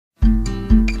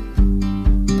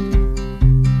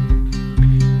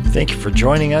Thank you for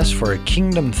joining us for a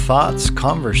Kingdom Thoughts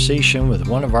conversation with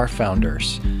one of our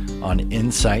founders on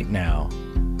Insight Now.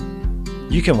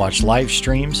 You can watch live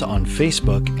streams on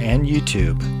Facebook and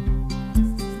YouTube.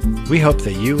 We hope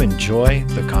that you enjoy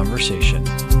the conversation.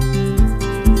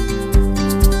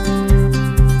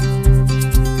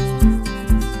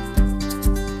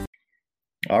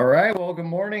 All right. Well, good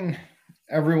morning,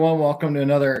 everyone. Welcome to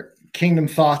another Kingdom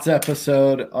Thoughts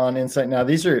episode on Insight Now.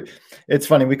 It's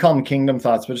funny, we call them Kingdom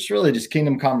Thoughts, but it's really just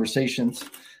Kingdom Conversations.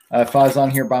 If I was on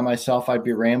here by myself, I'd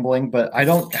be rambling, but I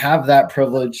don't have that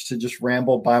privilege to just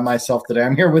ramble by myself today.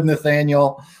 I'm here with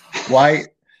Nathaniel White.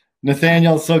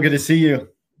 Nathaniel, it's so good to see you.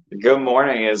 Good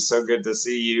morning. It's so good to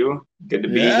see you. Good to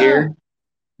be here.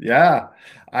 Yeah.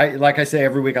 Like I say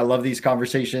every week, I love these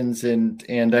conversations,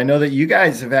 and I know that you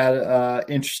guys have had an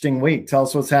interesting week. Tell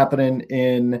us what's happening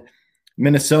in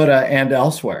Minnesota and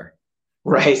elsewhere.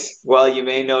 Right. Well, you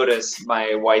may notice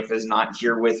my wife is not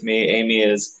here with me. Amy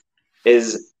is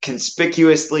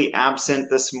conspicuously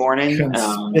absent this morning.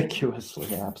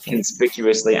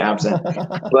 Conspicuously absent.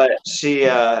 But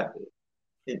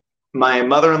my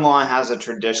mother-in-law has a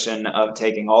tradition of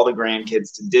taking all the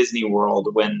grandkids to Disney World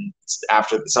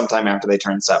sometime after they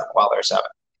turn 7, while they're 7.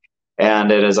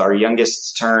 And it is our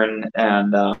youngest's turn.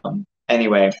 And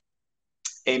anyway,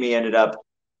 Amy ended up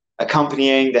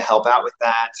accompanying to help out with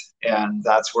that, and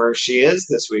that's where she is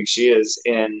this week. She is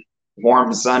in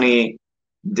warm, sunny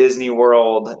Disney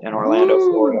World in Orlando,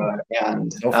 Florida,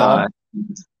 and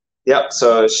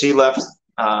so she left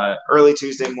early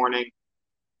Tuesday morning,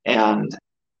 and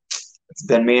it's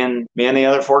been me and the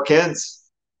other 4 kids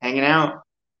hanging out.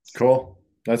 Cool.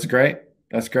 That's great.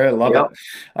 I love it.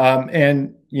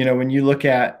 And when you look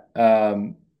at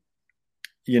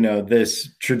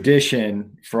this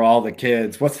tradition for all the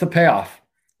kids, what's the payoff?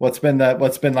 What's been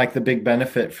like the big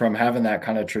benefit from having that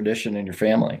kind of tradition in your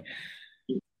family?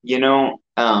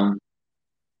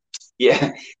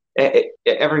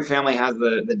 Every family has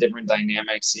the different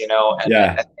dynamics, and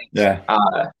I think,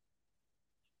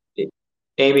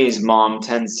 Amy's mom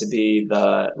tends to be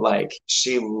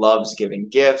she loves giving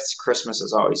gifts. Christmas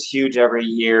is always huge every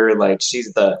year. Like,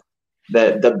 she's the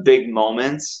big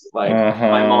moments. Like,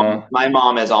 my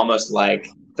mom is almost like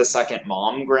the second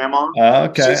mom, grandma.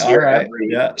 Okay. She's here all right.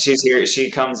 She's here. She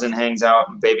comes and hangs out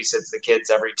and babysits the kids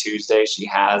every Tuesday. She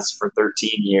has for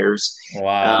 13 years.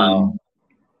 Wow.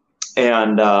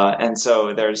 And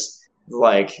so there's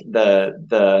like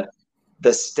the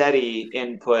steady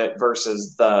input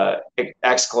versus the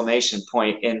exclamation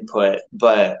point input.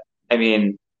 But I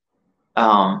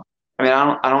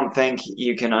don't think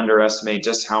you can underestimate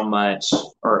just how much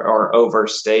or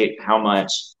overstate how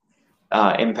much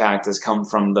impact has come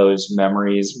from those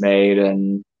memories made.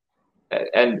 And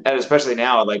especially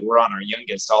now, like, we're on our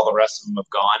youngest, all the rest of them have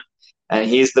gone. And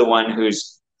he's the one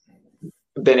who's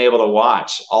been able to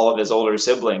watch all of his older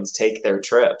siblings take their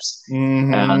trips.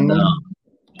 Mm-hmm.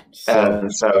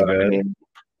 And so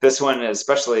this one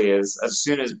especially is, as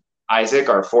soon as Isaac,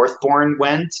 our 4th born,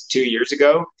 went 2 years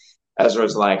ago,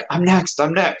 Ezra's like, I'm next.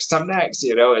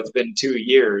 It's been 2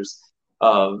 years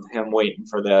of him waiting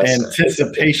for this.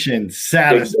 Anticipation,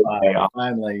 satisfied,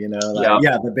 finally,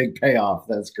 the big payoff.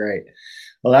 That's great.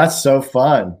 Well, that's so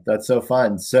fun.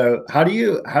 So how do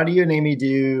you and Amy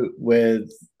do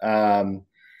with,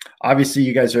 obviously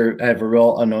you guys have a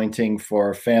real anointing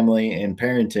for family and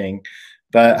parenting,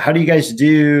 but how do you guys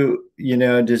do,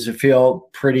 does it feel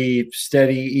pretty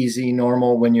steady, easy,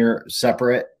 normal when you're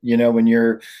separate, when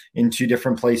you're in 2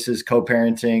 different places,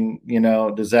 co-parenting,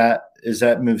 does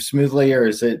that move smoothly, or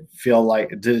does it feel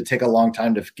like, did it take a long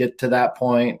time to get to that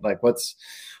point? Like, what's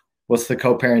the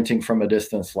co-parenting from a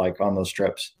distance like on those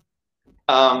trips?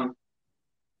 I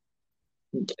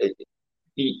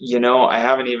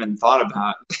haven't even thought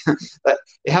about that.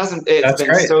 It's been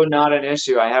great. So not an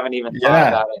issue. I haven't even thought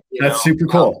about it. That's super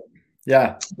cool.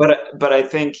 But I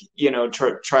think,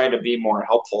 try to be more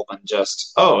helpful than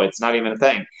just, it's not even a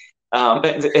thing.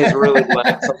 It's really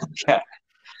like,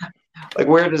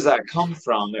 where does that come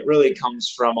from? It really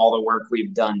comes from all the work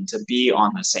we've done to be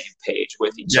on the same page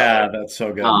with each other. Yeah, that's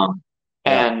so good.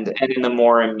 And in the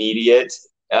more immediate,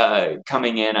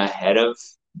 coming in ahead of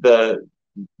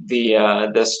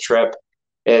this trip,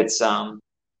 it's a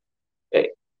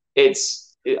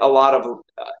lot of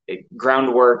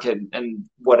groundwork and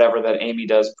whatever that Amy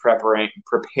does,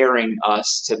 preparing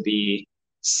us to be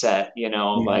set.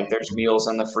 Like, there's meals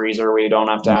in the freezer. We don't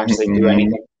have to actually do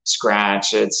anything from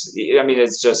scratch.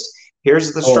 It's just,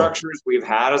 here's the structures we've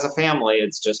had as a family.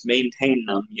 It's just maintain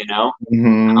them.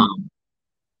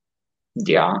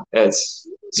 It's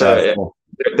so.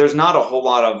 There's not a whole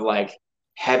lot of like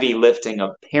heavy lifting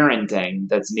of parenting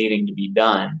that's needing to be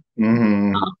done.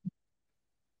 Mm-hmm.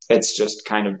 It's just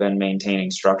kind of been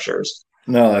maintaining structures.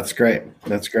 No, that's great.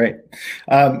 That's great.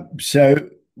 So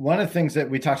one of the things that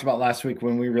we talked about last week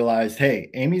when we realized, hey,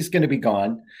 Amy's going to be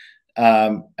gone.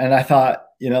 And I thought,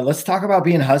 let's talk about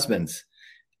being husbands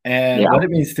and what it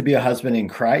means to be a husband in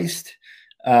Christ.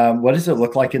 What does it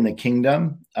look like in the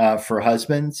kingdom for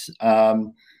husbands?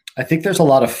 I think there's a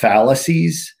lot of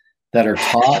fallacies that are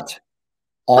taught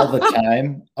all the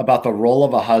time about the role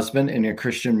of a husband in a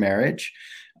Christian marriage.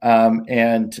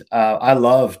 And I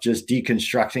love just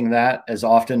deconstructing that as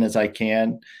often as I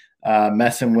can,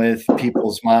 messing with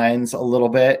people's minds a little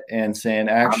bit and saying,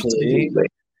 actually,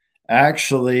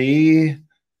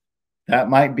 that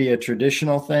might be a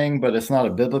traditional thing, but it's not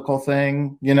a biblical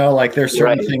thing. Like there's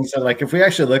certain things that, like, if we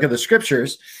actually look at the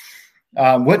scriptures,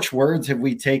 which words have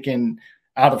we taken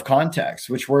out of context?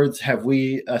 Which words have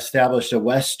we established a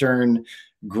Western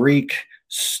Greek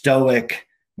Stoic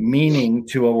meaning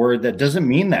to a word that doesn't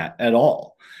mean that at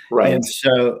all? Right. And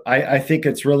so I think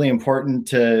it's really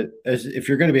important if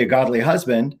you're going to be a godly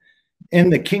husband in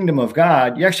the kingdom of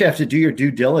God, you actually have to do your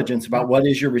due diligence about what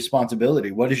is your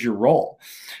responsibility, what is your role,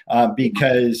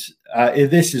 because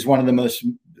this is one of the most,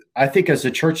 I think, as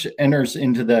the church enters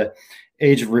into the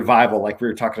age of revival, like we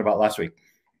were talking about last week,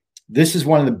 this is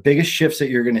one of the biggest shifts that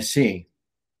you're going to see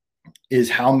is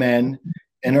how men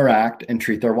interact and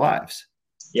treat their wives.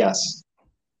 Yes.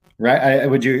 Right.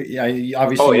 Would you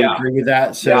obviously agree with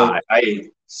that? So yeah, I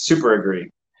super agree.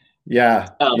 Yeah.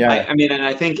 I mean, and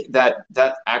I think that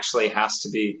actually has to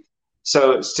be,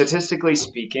 so statistically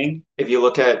speaking, if you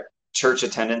look at church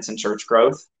attendance and church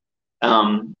growth,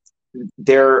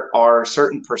 there are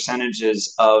certain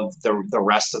percentages of the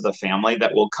rest of the family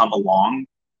that will come along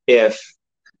if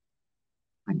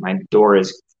my door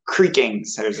is creaking.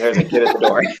 So there's a kid at the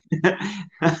door.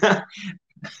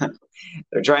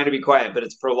 They're trying to be quiet, but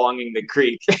it's prolonging the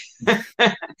creak.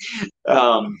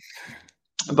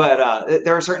 But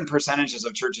there are certain percentages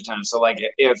of church attendance. So like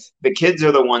if the kids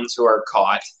are the ones who are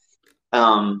caught,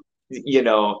 and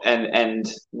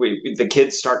the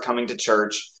kids start coming to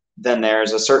church, then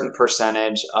there's a certain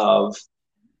percentage of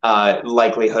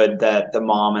likelihood that the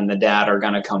mom and the dad are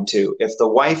going to come too. If the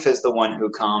wife is the one who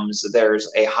comes, there's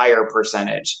a higher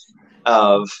percentage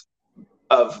of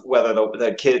whether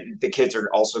the kids are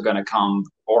also going to come,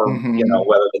 or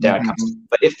whether the dad comes.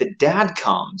 But if the dad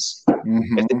comes,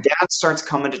 if the dad starts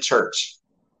coming to church,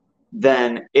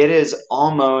 then it is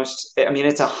almost,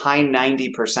 it's a high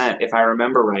 90%, if I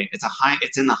remember right. It's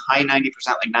in the high 90%,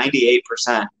 like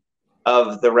 98%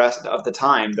 of the rest of the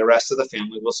time, the rest of the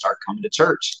family will start coming to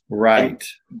church. Right.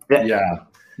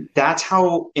 That's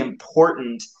how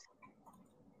important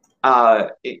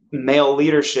male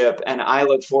leadership, and I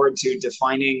look forward to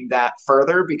defining that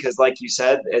further, because like you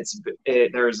said,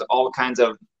 there's all kinds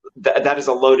of that is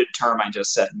a loaded term. I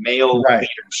just said male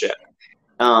leadership,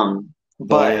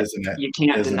 but you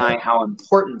can't deny how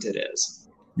important it is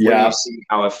when you see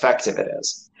how effective it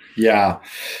is.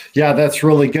 That's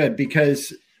really good,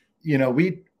 because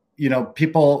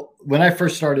people, when I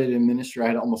first started in ministry, I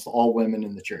had almost all women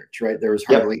in the church, right? There was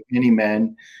hardly any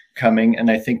men coming. And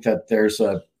I think that there's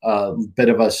a bit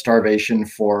of a starvation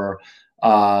for,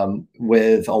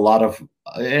 with a lot of,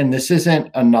 and this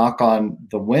isn't a knock on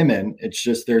the women. It's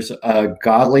just, there's a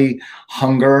godly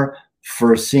hunger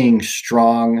for seeing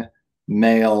strong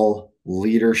male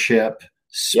leadership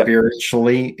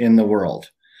spiritually in the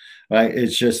world. Right?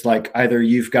 It's just like either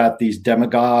you've got these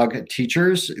demagogue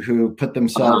teachers who put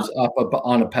themselves up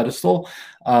on a pedestal,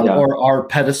 or are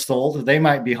pedestaled. They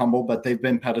might be humble, but they've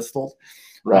been pedestaled.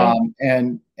 Right.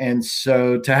 And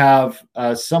so to have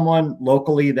someone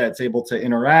locally that's able to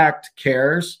interact,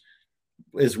 cares,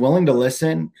 is willing to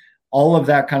listen, all of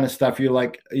that kind of stuff,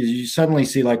 you suddenly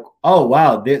see like, oh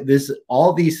wow,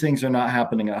 all these things are not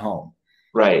happening at home.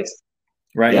 Right.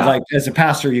 Right. Yeah. Like as a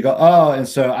pastor, you go, oh, and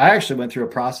so I actually went through a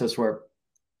process where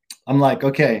I'm like,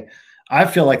 okay, I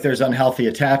feel like there's unhealthy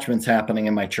attachments happening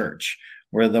in my church,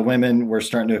 where the women were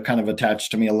starting to kind of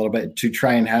attach to me a little bit to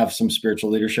try and have some spiritual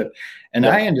leadership. And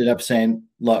I ended up saying,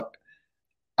 look,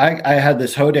 I had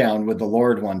this hoedown with the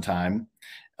Lord one time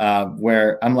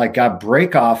where I'm like, God,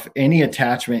 break off any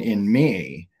attachment in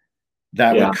me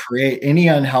that would create any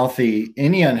unhealthy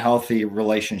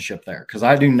relationship there, because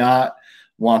I do not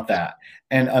want that.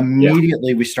 And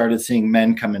immediately we started seeing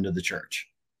men come into the church.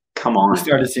 Come on. We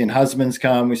started seeing husbands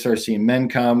come. We started seeing men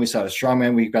come. We saw a strong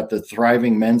man. We've got the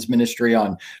thriving men's ministry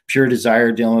on Pure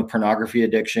Desire dealing with pornography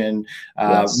addiction.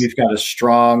 Yes. We've got a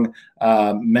strong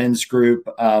men's group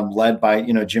led by,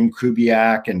 Jim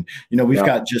Kubiak. And, we've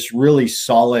got just really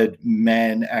solid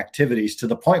men activities to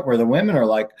the point where the women are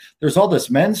like, there's all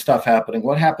this men stuff happening.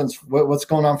 What happens? What's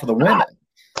going on for the women?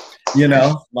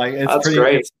 Like it's That's pretty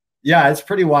great. It's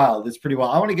pretty wild. It's pretty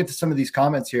wild. I want to get to some of these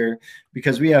comments here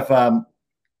because we have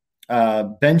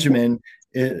Benjamin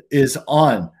is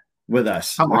on with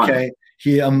us. Okay.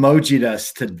 He emojied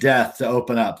us to death to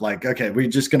open up. Like, okay, we're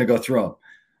just going to go through them.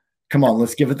 Come on,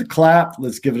 let's give it the clap.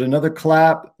 Let's give it another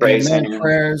clap. Amen.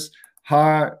 Prayers,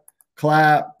 heart,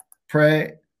 clap,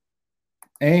 pray.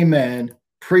 Amen.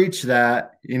 Preach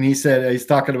that. And he said, he's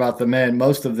talking about the men,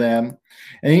 most of them.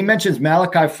 And he mentions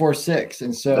Malachi 4:6.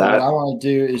 And so what I want to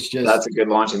do is that's a good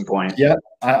launching point. Yep.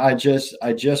 I just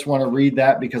want to read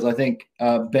that because I think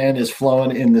Ben is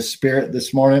flowing in the spirit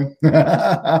this morning.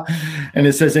 And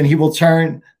it says, and he will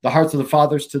turn the hearts of the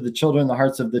fathers to the children, the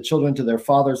hearts of the children to their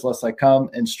fathers, lest I come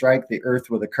and strike the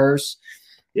earth with a curse.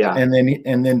 Yeah. And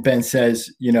then Ben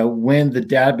says, when the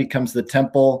dad becomes the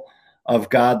temple of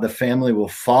God, the family will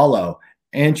follow.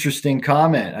 Interesting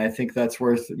comment. I think that's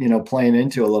worth playing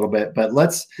into a little bit. But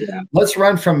let's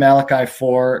run from Malachi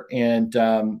 4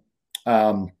 and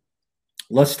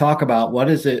let's talk about what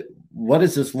does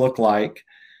this look like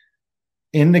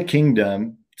in the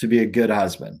kingdom to be a good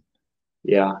husband?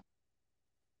 Yeah.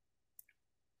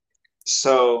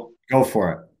 So go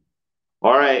for it.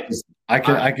 All right. I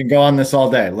can go on this all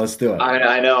day. Let's do it.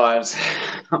 I know. I'm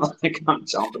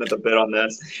jumping at the bit on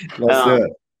this. Let's do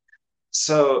it.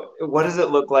 So what does it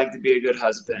look like to be a good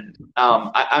husband?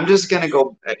 I'm just going to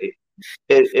go.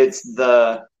 It's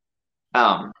the,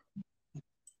 I'm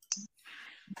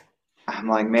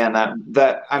like, man,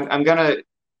 that I'm going to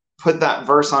put that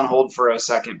verse on hold for a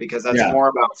second because that's more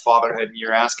about fatherhood. And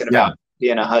you're asking about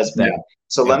being a husband. Yeah.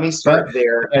 So let me start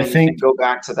there and go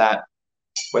back to that.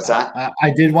 What's that?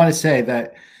 I did want to say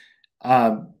that,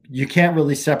 you can't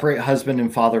really separate husband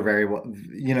and father very well,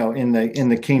 in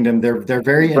the kingdom. They're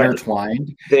very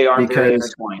intertwined. They are very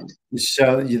intertwined.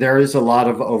 So there is a lot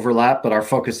of overlap, but our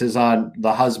focus is on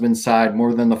the husband side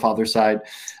more than the father side.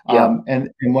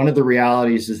 And one of the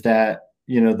realities is that,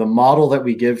 the model that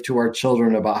we give to our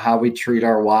children about how we treat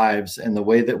our wives and the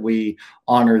way that we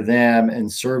honor them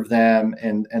and serve them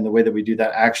and the way that we do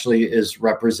that actually is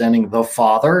representing the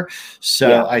father.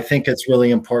 So I think it's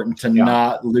really important to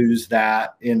not lose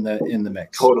that in the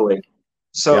mix. Totally.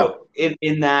 So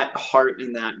in that heart,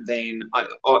 in that vein,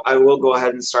 I will go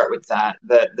ahead and start with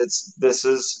this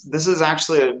is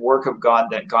actually a work of God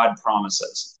that God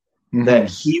promises. Mm-hmm. That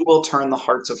he will turn the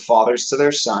hearts of fathers to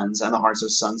their sons and the hearts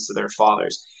of sons to their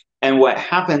fathers. And what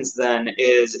happens then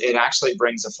is it actually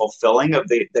brings a fulfilling of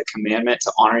the commandment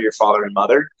to honor your father and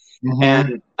mother. Mm-hmm.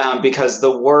 And because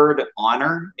the word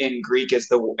honor in Greek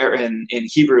is in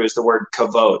Hebrew is the word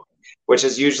kavod, which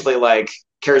is usually like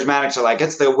charismatics are like,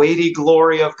 it's the weighty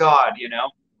glory of God,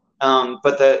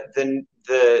 but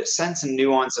the sense and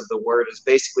nuance of the word is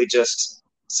basically just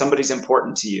somebody's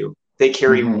important to you. They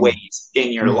carry weight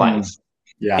in your life.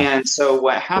 Yeah. And so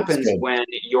what happens when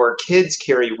your kids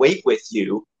carry weight with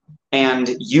you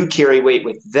and you carry weight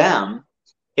with them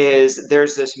is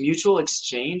there's this mutual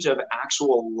exchange of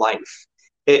actual life.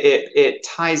 It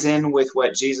ties in with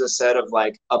what Jesus said of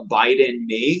like, abide in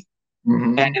me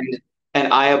and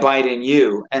I abide in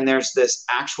you. And there's this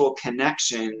actual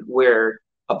connection where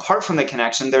apart from the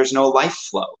connection, there's no life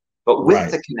flow, but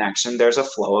with the connection, there's a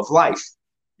flow of life.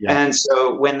 Yeah. And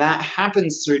so when that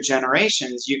happens through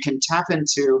generations, you can tap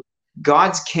into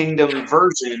God's kingdom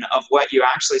version of what you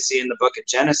actually see in the book of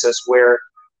Genesis, where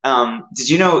did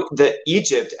you know that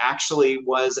Egypt actually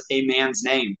was a man's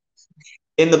name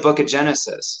in the book of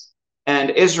Genesis? And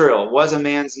Israel was a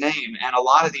man's name. And a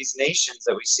lot of these nations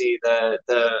that we see, the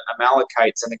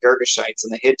Amalekites and the Girgashites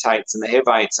and the Hittites and the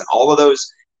Hivites and all of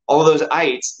those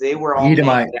ites, they were all named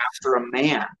after a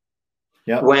man.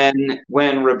 Yep.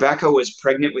 When Rebecca was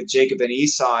pregnant with Jacob and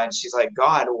Esau, and she's like,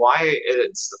 God, why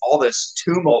is all this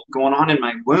tumult going on in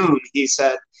my womb? He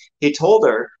told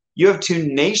her, you have two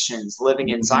nations living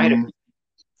inside of you.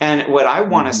 And what I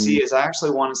want to see is I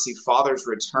actually want to see fathers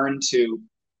return to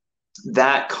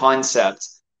that concept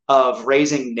of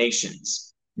raising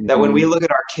nations. That when we look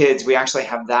at our kids, we actually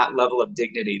have that level of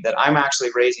dignity, that I'm actually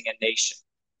raising a nation.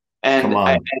 And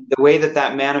the way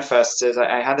that manifests is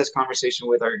I had this conversation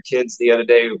with our kids the other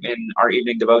day in our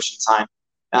evening devotion time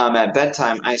at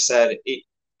bedtime. I said,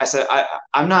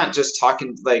 I'm not just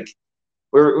talking like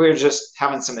we're just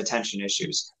having some attention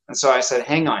issues. And so I said,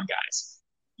 hang on, guys,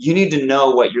 you need to know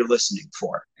what you're listening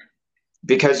for.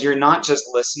 because you're not just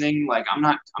listening. Like I'm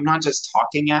not just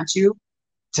talking at you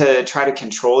to try to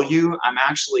control you. I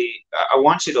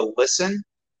want you to listen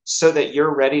so that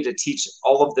you're ready to teach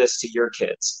all of this to your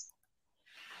kids,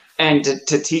 and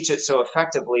to teach it so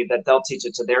effectively that they'll teach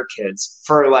it to their kids.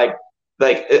 For like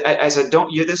I said,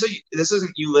 don't you, this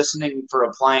isn't you listening for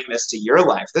applying this to your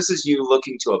life. This is you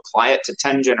looking to apply it to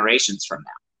 10 generations from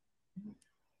now.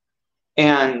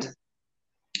 And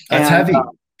that's heavy.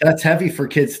 That's heavy for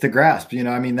kids to grasp. You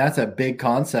know, I mean, that's a big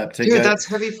concept that's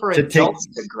heavy for adults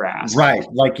to grasp. Right.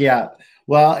 Like, yeah.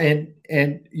 Well, and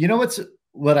you know,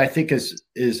 what I think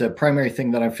is a primary thing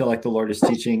that I feel like the Lord is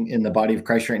teaching in the body of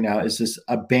Christ right now is this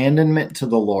abandonment to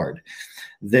the Lord,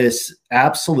 this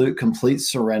absolute complete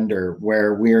surrender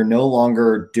where we are no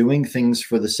longer doing things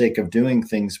for the sake of doing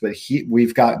things, but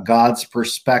we've got God's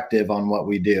perspective on what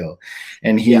we do.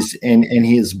 And and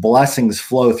his blessings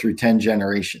flow through 10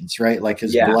 generations, right? Like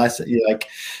his blessing, like,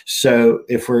 so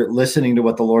if we're listening to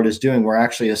what the Lord is doing, we're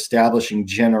actually establishing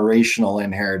generational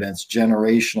inheritance,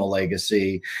 generational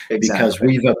legacy, because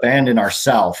we've abandoned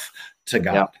ourselves to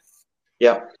God.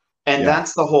 And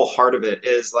that's the whole heart of it,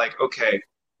 is like, okay,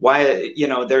 why, you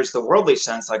know, there's the worldly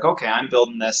sense, like, okay, I'm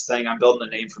building this thing, I'm building a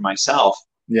name for myself.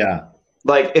 Yeah.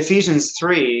 Like Ephesians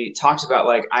 3 talks about,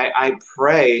 like, I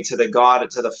pray to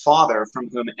the Father from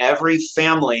whom every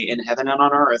family in heaven and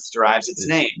on earth derives its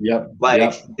name.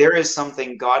 There is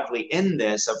something godly in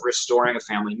this of restoring a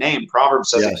family name.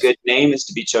 Proverbs says a good name is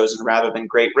to be chosen rather than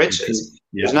great riches.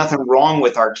 There's nothing wrong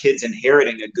with our kids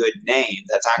inheriting a good name.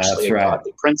 That's actually a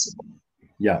godly principle.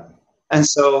 Yeah. And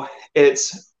so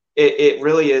it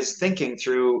really is thinking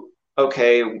through,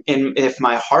 okay, if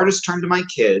my heart is turned to my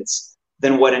kids,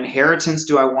 then what inheritance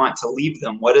do I want to leave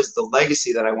them? What is the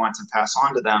legacy that I want to pass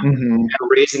on to them? And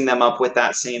raising them up with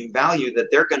that same value, that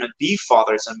they're going to be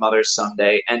fathers and mothers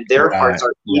someday, and their hearts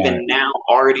are even now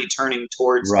already turning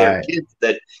towards their kids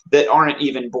that aren't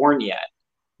even born yet.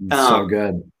 So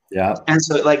good. Yeah. And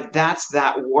so, like, that's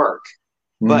that work.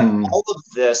 But all of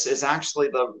this is actually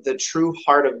the true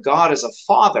heart of God as a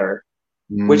father,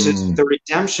 which is the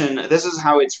redemption. This is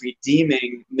how it's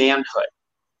redeeming manhood,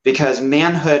 because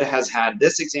manhood has had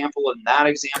this example and that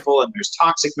example, and there's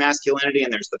toxic masculinity,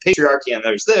 and there's the patriarchy, and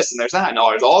there's this and there's that, and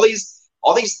there's all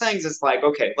these things. It's like,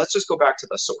 okay, let's just go back to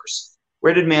the source.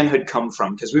 Where did manhood come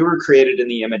from? Because we were created in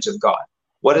the image of God.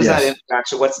 What is that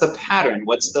interaction? What's the pattern?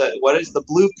 What is the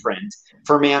blueprint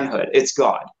for manhood? It's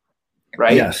God,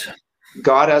 right? Yes.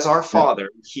 God as our Father.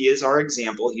 He is our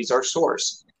example. He's our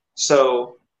source.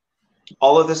 So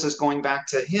all of this is going back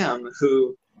to him,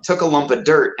 who took a lump of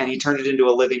dirt and he turned it into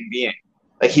a living being.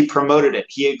 Like, he promoted it,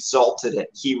 he exalted it,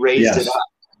 he raised it up,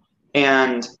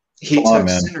 and he took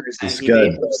sinners and he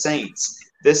made them saints.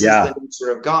 This is the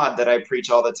nature of God that I preach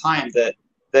all the time,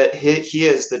 that he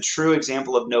is the true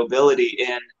example of nobility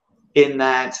in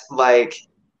that, like,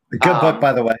 good book,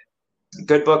 by the way.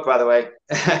 Good book, by the way.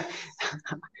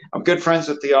 I'm good friends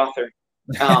with the author.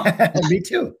 Me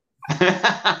too.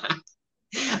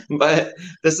 But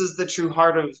this is the true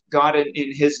heart of God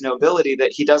in his nobility,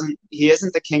 that he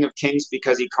isn't the King of Kings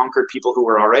because he conquered people who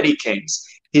were already kings.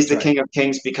 He's the King of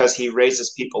Kings because he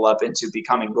raises people up into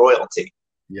becoming royalty.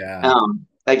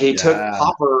 Like, he took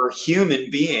pauper human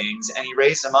beings and he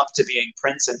raised them up to being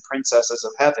prince and princesses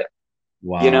of heaven.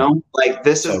 Wow. You know, like,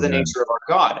 this is the nature of our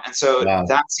God. And so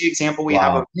that's the example we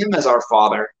have of him as our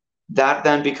Father. That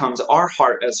then becomes our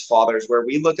heart as fathers, where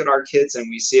we look at our kids and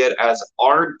we see it as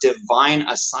our divine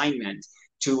assignment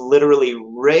to literally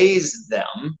raise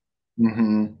them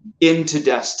into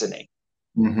destiny.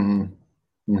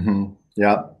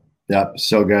 Yep.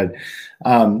 So good.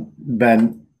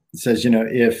 Ben says, you know,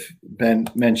 Ben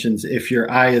mentions, if your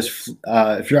eye is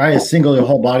single, your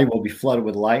whole body will be flooded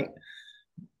with light.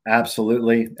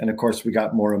 Absolutely. And of course, we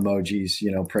got more emojis,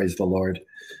 you know, praise the Lord.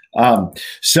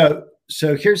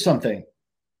 So here's something.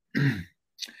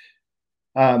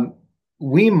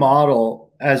 We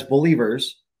model, as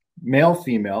believers, male,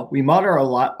 female, we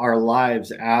model our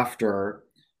lives after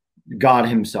God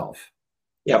himself.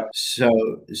 Yep.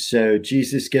 So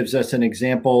Jesus gives us an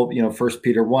example. You know, 1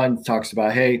 Peter 1 talks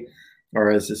about, hey,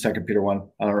 or is it 2 Peter 1?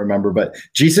 I don't remember, but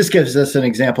Jesus gives us an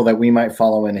example that we might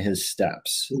follow in his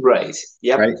steps. Right.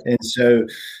 Yep. Right. And so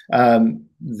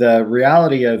the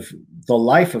reality of the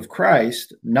life of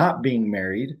Christ, not being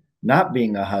married, not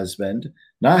being a husband,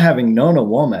 not having known a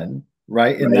woman,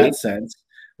 right? In that sense,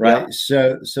 right?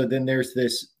 Yeah. So then there's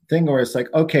this thing where it's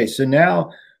like, okay, so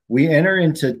now we enter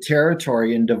into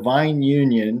territory in divine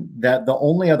union that the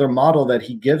only other model that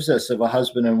he gives us of a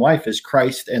husband and wife is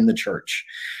Christ and the church.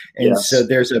 And so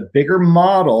there's a bigger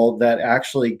model that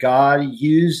actually God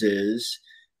uses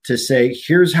to say,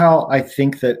 here's how I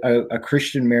think that a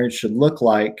Christian marriage should look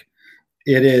like.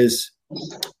 It is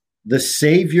the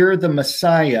Savior, the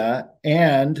Messiah,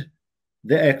 and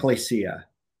the ecclesia.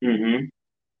 Mm-hmm.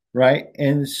 Right.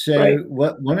 And so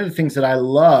one of the things that I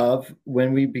love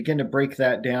when we begin to break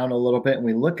that down a little bit and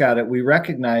we look at it, we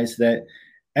recognize that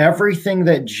everything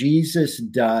that Jesus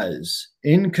does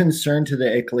in concern to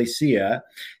the ecclesia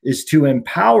is to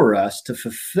empower us to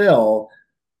fulfill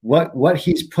what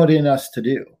he's put in us to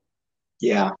do.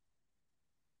 Yeah.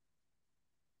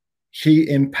 He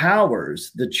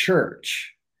empowers the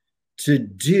church to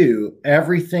do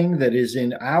everything that is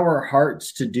in our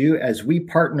hearts to do as we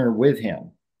partner with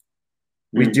him.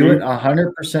 We do it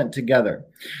 100% together.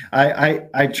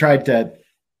 I tried to,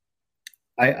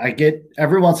 I get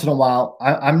every once in a while,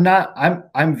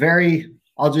 I'm very,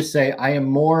 I'll just say I am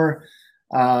more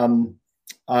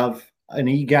of an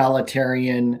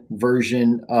egalitarian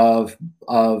version of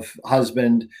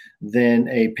husband than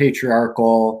a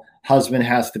patriarchal husband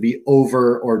has to be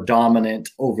over or dominant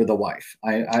over the wife.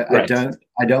 I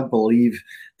don't believe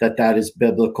that is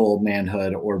biblical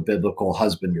manhood or biblical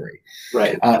husbandry.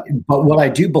 Right. But what I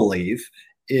do believe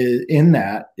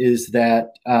is that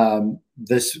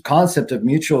this concept of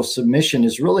mutual submission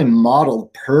is really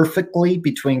modeled perfectly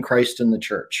between Christ and the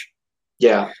church.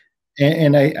 Yeah.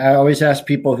 And I always ask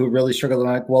people who really struggle,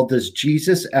 they're like, well, does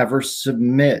Jesus ever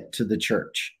submit to the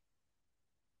church?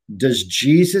 Does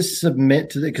Jesus submit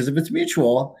to because if it's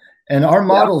mutual and our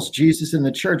model's Jesus in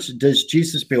the church, does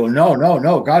Jesus be,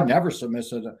 no, God never submits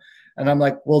to them. And I'm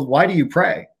like, well, why do you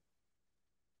pray?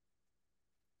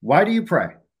 Why do you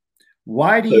pray?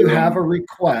 Why do you have a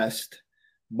request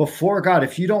before God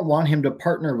if you don't want him to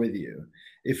partner with you?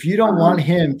 If you don't want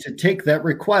him to take that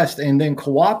request and then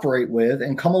cooperate with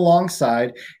and come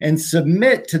alongside and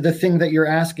submit to the thing that you're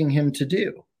asking him to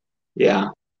do? Yeah.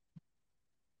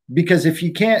 Because if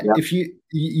you can't, if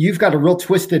you've got a real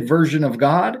twisted version of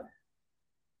God,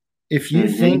 if you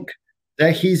think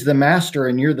that he's the master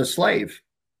and you're the slave,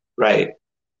 right?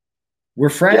 We're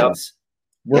friends,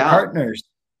 we're partners.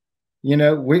 You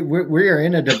know, we are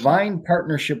in a divine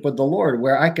partnership with the Lord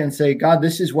where I can say, God,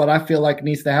 this is what I feel like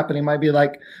needs to happen. He might be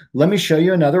like, let me show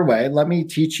you another way. Let me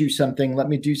teach you something. Let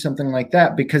me do something like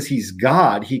that because he's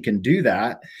God. He can do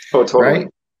that. Oh, totally. Right.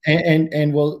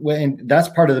 And that's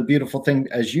part of the beautiful thing,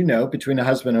 as you know, between a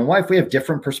husband and wife, we have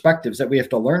different perspectives that we have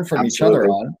to learn from each other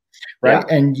on. Right.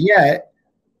 Yeah. And yet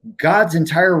God's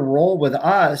entire role with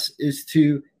us is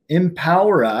to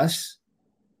empower us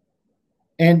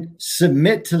and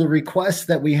submit to the requests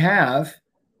that we have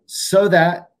so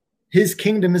that his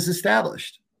kingdom is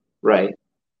established. Right.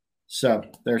 So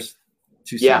there's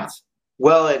two sides.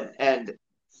 Well,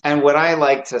 and what I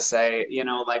like to say, you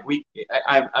know, like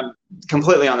I'm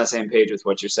completely on the same page with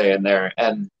what you're saying there.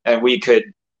 And we could,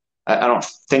 I don't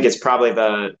think it's probably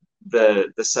the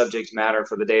subject matter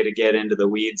for the day to get into the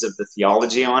weeds of the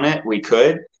theology on it. We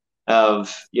could,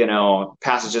 of, you know,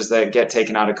 passages that get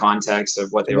taken out of context of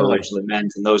what they were originally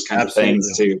meant and those kinds of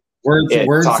things to words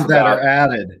that are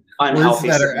added. Unhealthy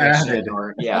submission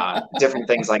or different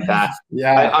things like that.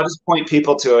 Yeah. I'll just point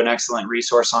people to an excellent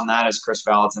resource on that is Chris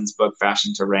Valentin's book,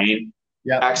 Fashion to Reign.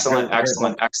 Yeah. Excellent.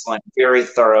 Very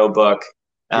thorough book.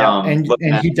 And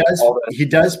he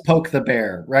does poke the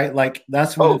bear, right? Like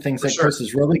that's one of the things that Chris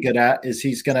is really good at is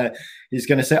he's gonna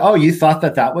say, oh, you thought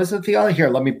that was a theology?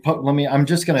 Here, I'm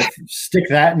just gonna stick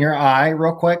that in your eye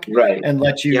real quick, right, and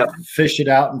let you fish it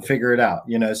out and figure it out.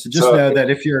 You know, so just know that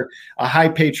if you're a high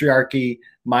patriarchy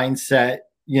mindset,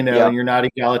 you know, and you're not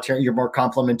egalitarian, you're more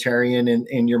complementarian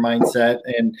in your mindset,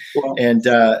 and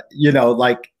you know,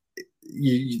 like.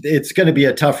 It's going to be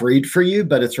a tough read for you,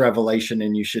 but it's revelation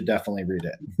and you should definitely read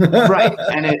it. Right.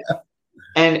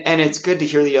 And it's good to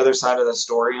hear the other side of the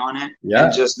story on it. Yeah,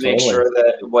 and just make sure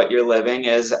that what you're living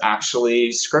is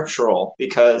actually scriptural,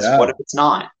 because what if it's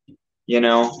not? You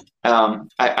know,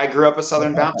 I grew up a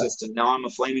Southern Baptist and now I'm a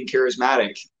flaming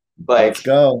charismatic. Like, let's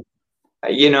go.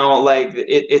 You know, like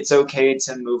it's okay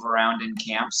to move around in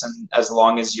camps, and as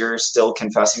long as you're still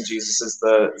confessing Jesus is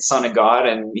the Son of God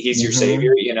and he's your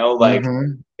savior, you know, like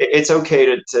it's okay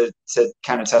to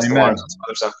kind of test the waters and some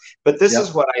other stuff. But this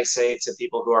is what I say to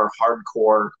people who are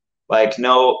hardcore, like,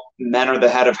 no, men are the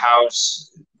head of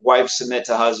house, wives submit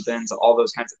to husbands, all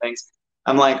those kinds of things.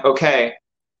 I'm like, okay,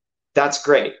 that's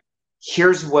great.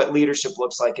 Here's what leadership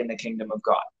looks like in the kingdom of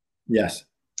God. Yes.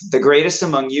 The greatest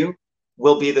among you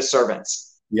will be the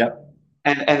servants. Yep.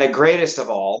 And the greatest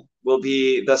of all will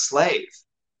be the slave.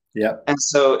 Yep. And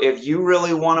so if you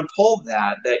really want to pull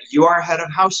that you are head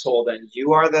of household and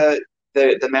you are the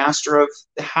master of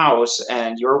the house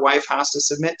and your wife has to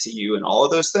submit to you and all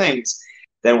of those things,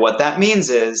 then what that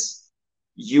means is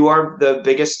you are the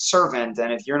biggest servant,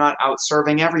 and if you're not out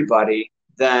serving everybody,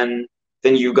 then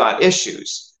you got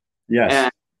issues. Yes.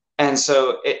 And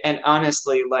so, and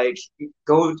honestly, like,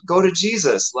 go to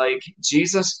Jesus. Like,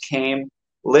 Jesus came,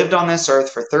 lived on this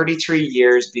earth for 33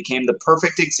 years, became the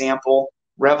perfect example,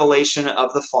 revelation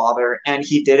of the Father, and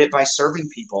he did it by serving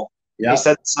people. He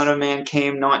said the Son of Man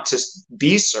came not to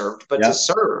be served, but to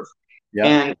serve.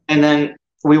 And then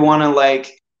we want to,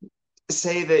 like,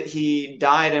 say that he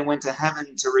died and went to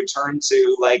heaven to return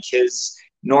to, like, his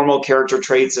normal character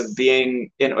traits of being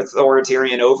an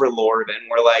authoritarian overlord. And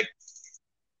we're like,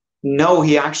 no,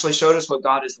 he actually showed us what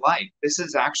God is like. This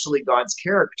is actually God's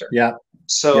character.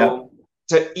 So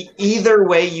either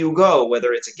way you go,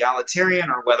 whether it's egalitarian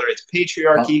or whether it's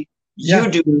patriarchy, you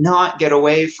do not get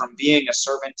away from being a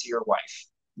servant to your wife.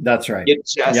 That's right. You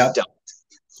just don't.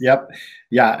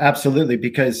 Yeah, absolutely.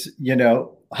 Because, you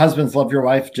know, husbands, love your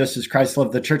wife just as Christ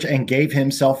loved the church and gave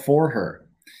himself for her.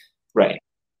 Right.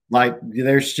 Like,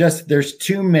 there's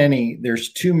too many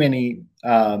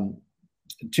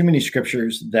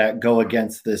scriptures that go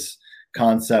against this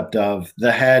concept of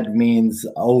the head means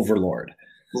overlord.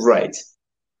 Right.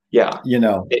 Yeah. You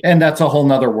know, and that's a whole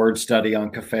nother word study on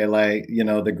kephale, you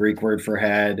know, the Greek word for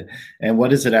head, and what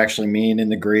does it actually mean in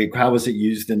the Greek? How is it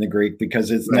used in the Greek?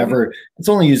 Because it's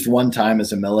only used one time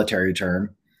as a military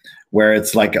term, where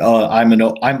it's like,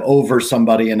 I'm over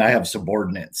somebody and I have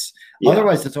subordinates.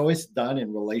 Otherwise, it's always done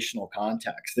in relational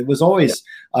context. It was always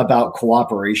about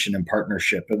cooperation and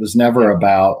partnership. It was never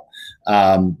about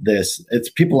this. It's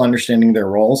people understanding their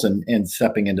roles and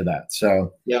stepping into that.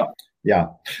 So,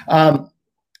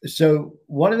 so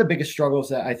one of the biggest struggles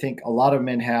that I think a lot of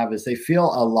men have is they feel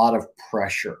a lot of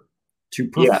pressure to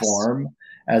perform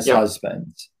as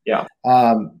husbands.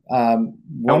 And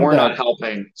we're not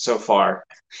helping so far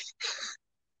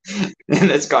in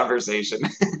this conversation.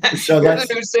 So that's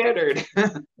the new standard.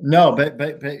 No, but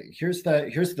here's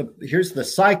the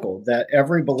cycle that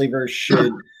every believer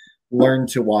should learn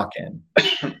to walk in.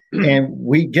 And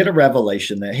we get a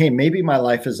revelation that, hey, maybe my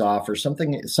life is off, or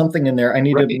something in there. I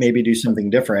need to maybe do something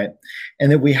different.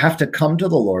 And then we have to come to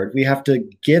the Lord. We have to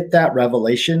get that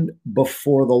revelation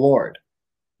before the Lord.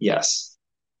 Yes.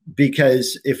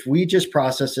 Because if we just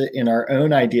process it in our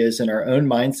own ideas and our own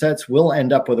mindsets, we'll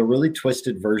end up with a really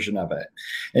twisted version of it.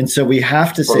 And so we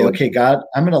have to say, okay, God,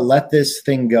 I'm going to let this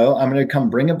thing go. I'm going to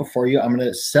come bring it before you. I'm going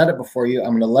to set it before you.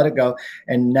 I'm going to let it go.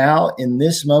 And now in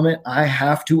this moment, I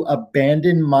have to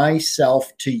abandon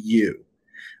myself to you.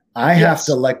 I have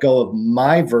to let go of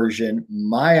my version,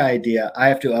 my idea. I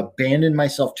have to abandon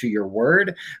myself to your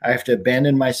word. I have to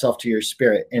abandon myself to your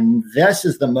spirit. And this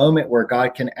is the moment where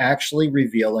God can actually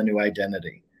reveal a new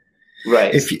identity.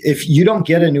 Right. If you don't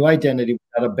get a new identity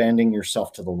without abandoning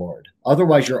yourself to the Lord,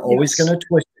 otherwise you're always going to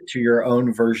twist it to your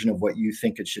own version of what you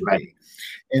think it should be.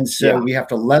 And so we have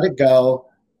to let it go.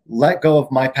 Let go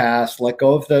of my past, let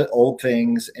go of the old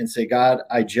things, and say, God,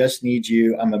 I just need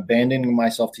you. I'm abandoning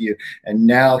myself to you. And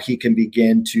now he can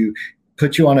begin to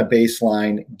put you on a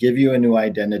baseline, give you a new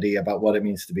identity about what it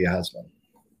means to be a husband.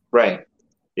 Right.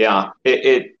 Yeah.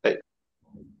 It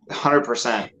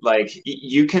 100%. Like,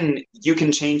 you can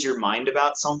change your mind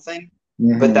about something,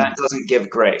 but that doesn't give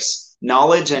grace.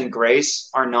 Knowledge and grace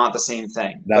are not the same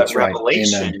thing. That's right.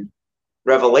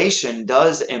 Revelation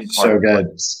does impart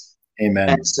grace. Amen.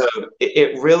 And so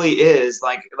it really is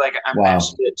like I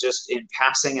mentioned it just in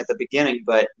passing at the beginning,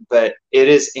 but it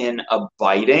is in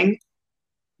abiding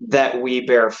that we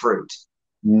bear fruit.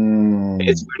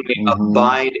 It's when we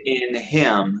abide in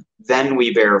him, then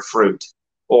we bear fruit.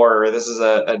 Or this is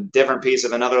a different piece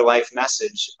of another life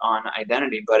message on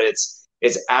identity, but it's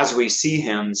as we see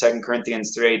him, 2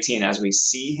 Corinthians 3:18, as we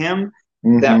see him,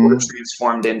 that we're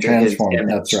transformed into his image.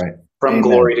 That's right. From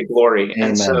glory to glory. Amen.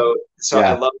 And so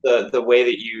I love the way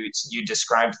that you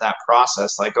described that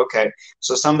process. Like, okay,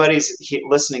 so somebody's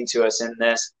listening to us in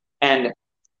this, and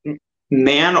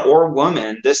man or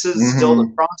woman, this is still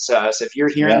the process. If you're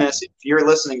hearing this, if you're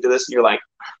listening to this and you're like,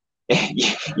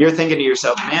 you're thinking to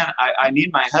yourself, man, I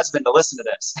need my husband to listen to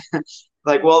this.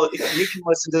 Like, well, you can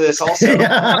listen to this also.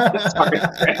 Sorry,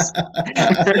 Chris.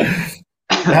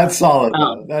 That's solid.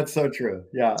 That's so true.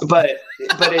 Yeah. But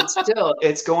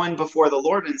it's going before the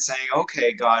Lord and saying,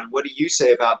 okay, God, what do you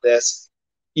say about this?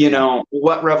 You know,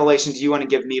 what revelation do you want to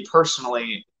give me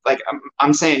personally? Like,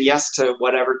 I'm saying yes to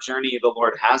whatever journey the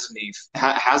Lord has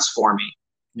for me.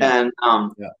 And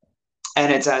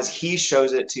it's as he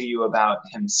shows it to you about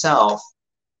himself.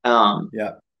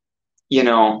 You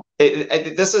know,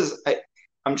 this is,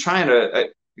 I'm trying to,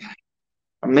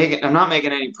 I'm not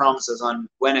making any promises on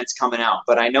when it's coming out,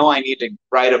 but I know I need to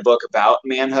write a book about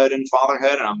manhood and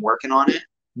fatherhood, and I'm working on it.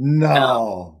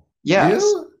 No. Yes.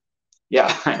 You?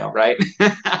 Yeah, I know, right?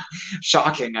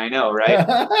 Shocking, I know, right?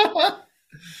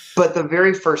 But the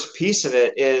very first piece of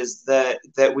it is that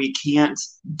we can't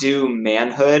do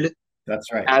manhood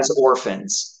That's right. as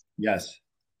orphans. Yes.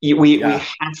 We Yeah.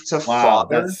 have to Wow.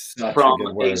 father That's such a from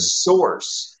good a word.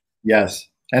 source. Yes.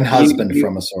 And You, husband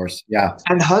from you a source. Yeah.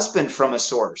 and husband from a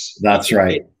source. That's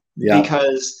right. Yeah.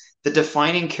 Because the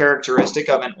defining characteristic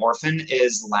of an orphan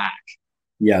is lack.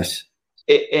 Yes.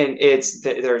 And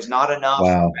there's not enough.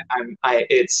 Wow.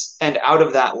 It's and out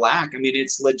of that lack, I mean,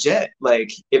 it's legit.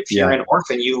 Like if you're Yeah. an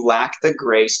orphan, you lack the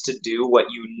grace to do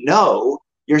what you know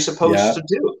you're supposed Yeah. to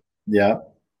do. Yeah.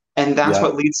 And that's Yeah.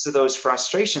 what leads to those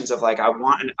frustrations of like I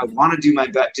want to do my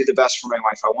best, do the best for my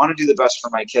wife, I want to do the best for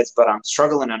my kids, but I'm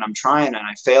struggling and I'm trying and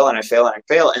I fail and I fail and I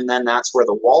fail, and then that's where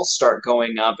the walls start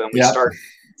going up and we Yeah. start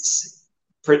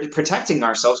protecting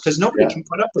ourselves because nobody Yeah. can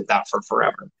put up with that for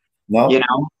forever, you No,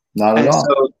 know. not at And all.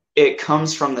 so it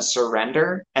comes from the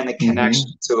surrender and the connection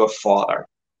Mm-hmm. to a father,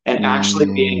 and actually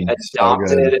being So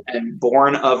good. adopted and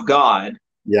born of God.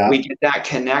 Yeah. We get that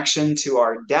connection to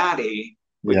our daddy.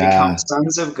 We become Yeah.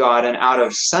 sons of God, and out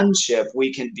of sonship,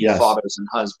 we can be Yes. fathers and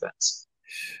husbands.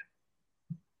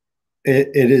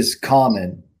 It is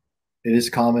common. It is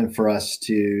common for us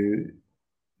to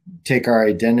take our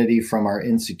identity from our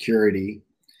insecurity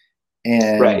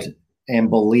and Right. and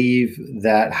believe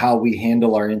that how we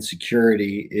handle our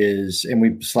insecurity is, and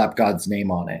we slap God's name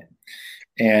on it,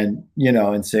 and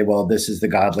and say, well, this is the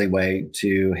godly way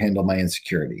to handle my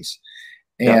insecurities.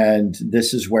 Yep. And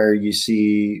this is where you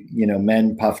see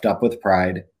men puffed up with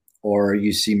pride, or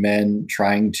you see men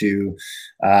trying to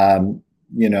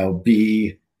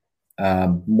be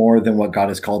more than what God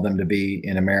has called them to be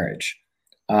in a marriage.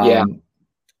 Yeah.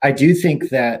 I do think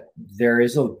that there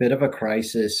is a bit of a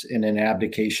crisis in an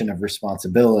abdication of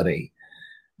responsibility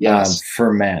Yes.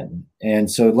 for men. And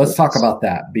so let's talk about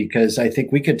that, because I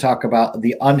think we could talk about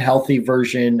the unhealthy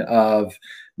version of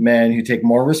men who take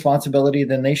more responsibility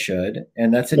than they should.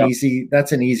 And that's an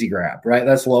easy grab, right?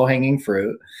 That's low hanging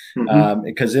fruit. Mm-hmm.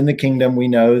 Because in the kingdom, we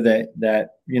know that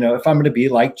if I'm going to be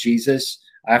like Jesus,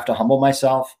 I have to humble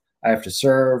myself. I have to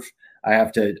serve. I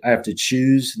have to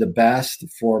choose the best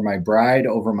for my bride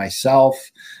over myself,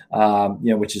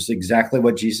 which is exactly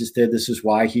what Jesus did. This is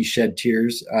why he shed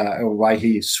tears, or why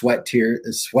he sweat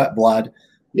blood.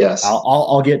 Yes.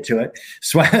 I'll get to it.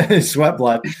 Sweat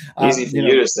blood. Easy for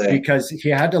you to say. Because he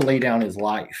had to lay down his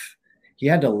life. He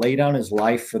had to lay down his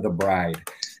life for the bride.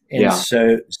 And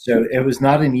so it was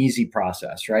not an easy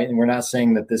process, right? And we're not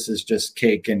saying that this is just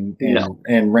cake and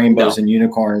rainbows and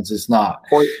unicorns. It's not.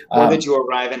 Or that you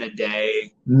arrive in a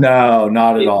day. No,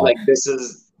 not at all. Like this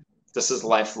is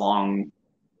lifelong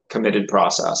committed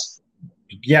process.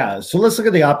 Yeah. So let's look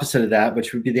at the opposite of that,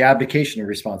 which would be the abdication of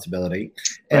responsibility.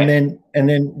 And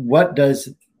then what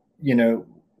does,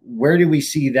 where do we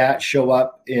see that show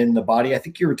up in the body? I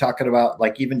think you were talking about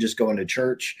like even just going to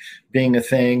church being a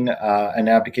thing, an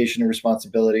abdication of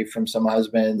responsibility from some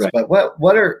husbands. Right. But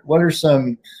what are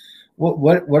some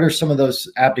of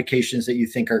those abdications that you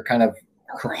think are kind of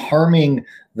harming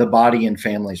the body and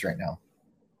families right now?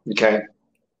 Okay.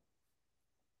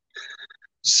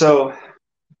 So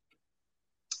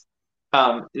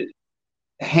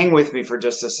hang with me for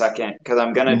just a second, because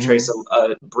I'm going to trace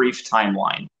a brief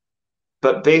timeline.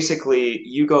 But basically,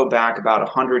 you go back about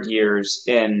 100 years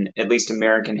in at least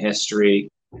American history,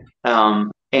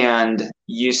 and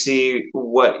you see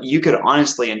what you could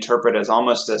honestly interpret as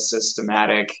almost a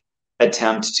systematic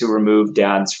attempt to remove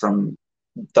dads from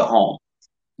the home.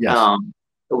 Yes.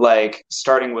 Like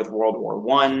starting with World War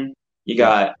I, you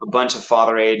got a bunch of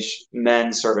father-age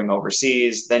men serving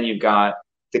overseas. Then you've got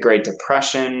the Great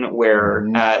Depression, where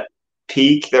at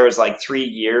peak there was like 3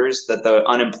 years that the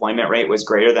unemployment rate was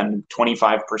greater than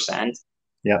 25%.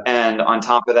 Yeah. And on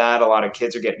top of that, a lot of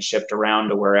kids are getting shipped around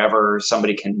to wherever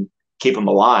somebody can keep them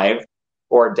alive,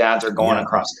 or dads are going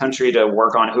across country to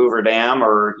work on Hoover Dam,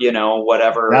 or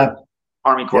whatever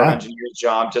Army Corps of Engineers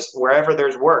job, just wherever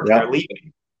there's work, they're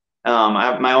leaving. I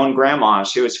have my own grandma.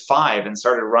 She was 5 and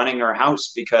started running her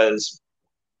house because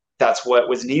that's what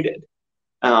was needed,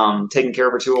 taking care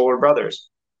of her 2 older brothers.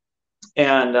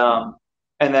 And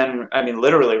then, I mean,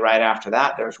 literally right after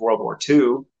that, there's World War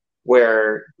II,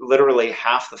 where literally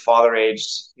half the father-aged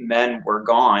men were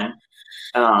gone.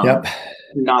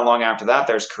 Not long after that,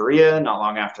 there's Korea. Not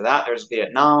long after that, there's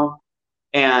Vietnam.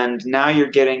 And now you're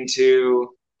getting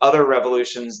to other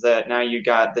revolutions that now you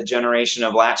got the generation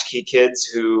of latchkey kids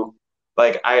who,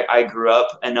 like, I grew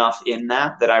up enough in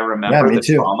that I remember the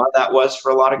trauma that was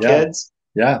for a lot of kids.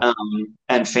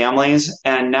 And families.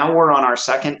 And now we're on our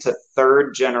 2nd to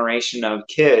 3rd generation of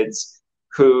kids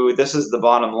who, this is the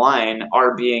bottom line,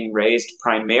 are being raised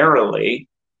primarily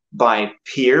by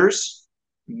peers,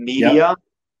 media,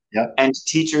 and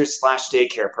teachers /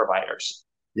 daycare providers.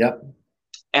 Yep.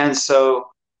 And so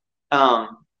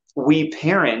we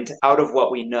parent out of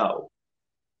what we know.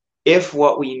 If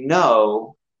what we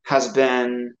know has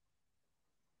been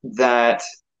that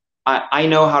I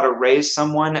know how to raise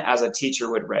someone as a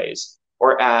teacher would raise,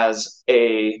 or as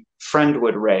a friend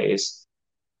would raise,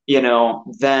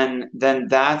 then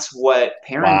that's what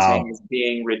parenting is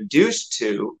being reduced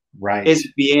to,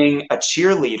 is being a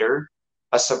cheerleader,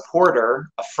 a supporter,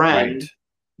 a friend.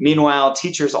 Meanwhile,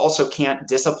 teachers also can't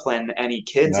discipline any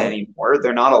kids anymore.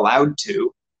 They're not allowed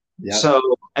to. So,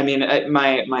 I mean,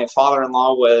 my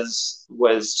father-in-law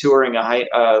was touring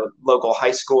a local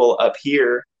high school up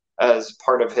here as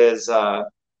part of his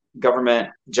government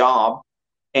job,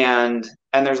 and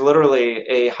there's literally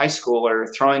a high schooler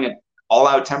throwing an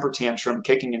all-out temper tantrum,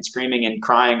 kicking and screaming and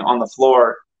crying on the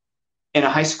floor in a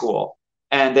high school,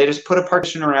 and they just put a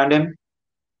partition around him,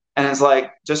 and it's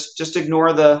like, just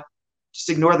ignore the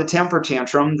temper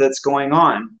tantrum that's going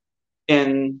on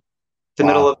in the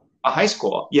middle of a high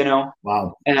school,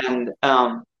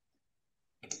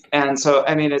 and so,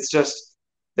 I mean, it's just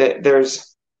that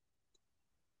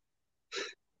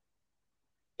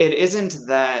it isn't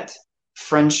that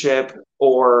friendship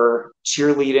or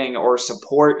cheerleading or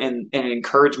support and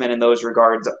encouragement in those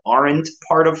regards aren't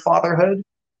part of fatherhood.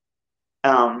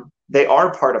 They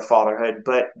are part of fatherhood,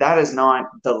 but that is not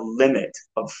the limit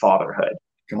of fatherhood.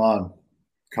 Come on.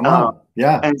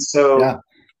 Yeah. And so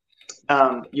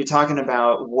you're talking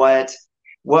about what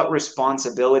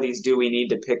responsibilities do we need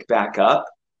to pick back up?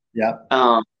 Yeah.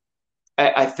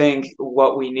 I think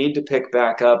what we need to pick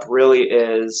back up really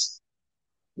is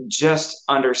just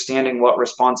understanding what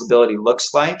responsibility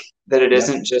looks like, that it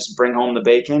isn't just bring home the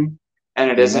bacon, and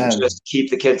it isn't just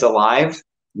keep the kids alive.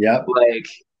 Like,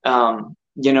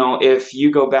 if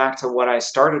you go back to what I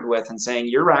started with and saying,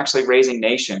 you're actually raising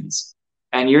nations,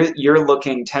 and you're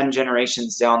looking 10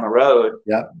 generations down the road,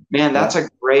 man, that's a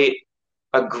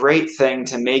great thing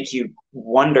to make you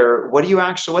wonder,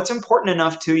 what's important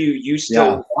enough to you, you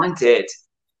still want it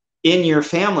in your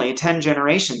family 10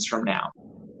 generations from now.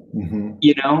 And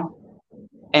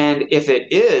if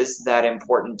it is that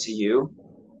important to you,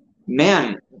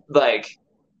 man, like,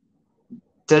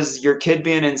 does your kid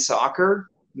being in soccer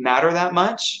matter that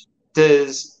much?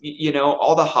 Does,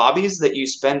 all the hobbies that you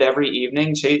spend every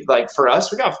evening, like for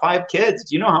us, we got 5 kids.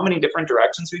 Do you know how many different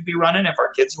directions we'd be running if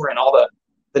our kids were in all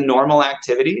the normal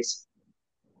activities?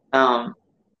 And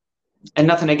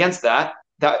nothing against that.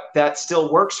 That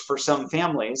still works for some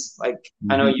families. Like,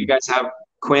 I know you guys have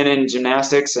Quinn in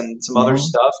gymnastics and some other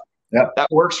stuff. That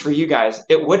works for you guys.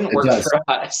 It wouldn't work for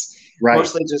us,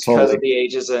 mostly just because of the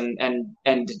ages and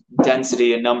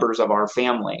density and numbers of our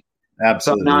family.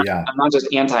 Absolutely. So I'm not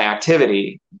just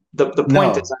anti-activity. The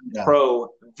point is, I'm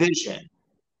pro-vision.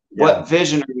 What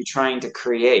vision are you trying to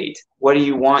create? What do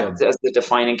you want as the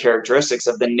defining characteristics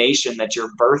of the nation that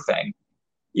you're birthing?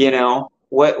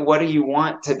 What do you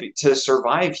want to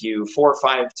survive you 4,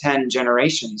 5, 10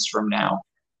 generations from now?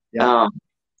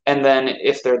 And then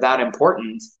if they're that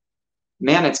important,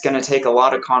 man, it's going to take a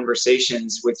lot of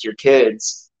conversations with your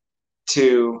kids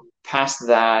to pass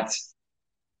that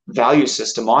value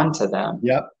system on to them.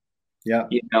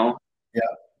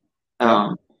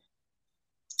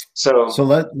 So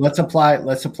let's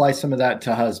apply some of that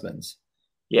to husbands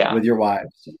with your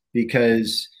wives,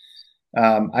 because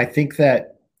I think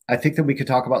that we could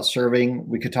talk about serving,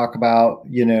 we could talk about,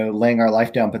 laying our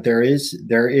life down, but there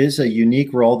is a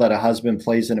unique role that a husband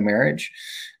plays in a marriage,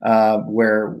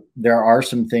 where there are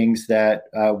some things that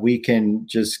we can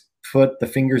just put the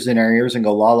fingers in our ears and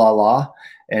go la la la,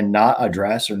 and not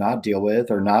address or not deal with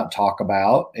or not talk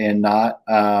about, and not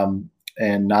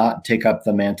take up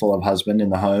the mantle of husband in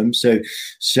the home. So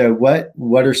what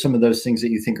are some of those things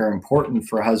that you think are important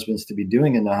for husbands to be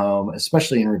doing in the home,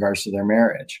 especially in regards to their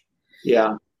marriage?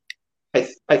 Yeah.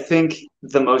 I think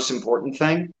the most important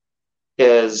thing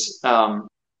is, oh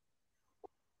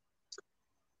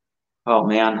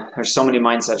man, there's so many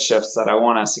mindset shifts that I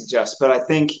want to suggest, but I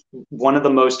think one of the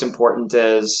most important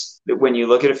is that when you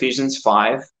look at Ephesians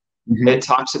 5, it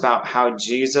talks about how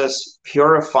Jesus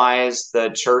purifies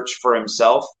the church for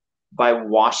himself by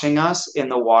washing us in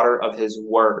the water of his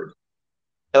word.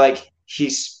 Like, he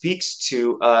speaks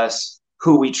to us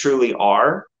who we truly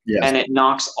are. And it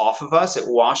knocks off of us, it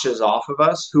washes off of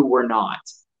us who we're not.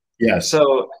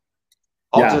 So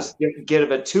I'll just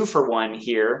give a 2-for-1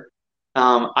 here.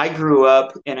 I grew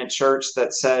up in a church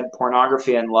that said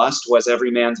pornography and lust was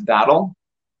every man's battle,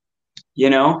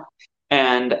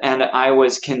 and I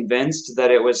was convinced that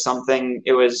it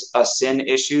was a sin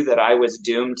issue that I was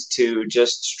doomed to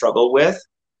just struggle with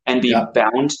and be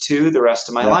bound to the rest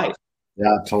of my life.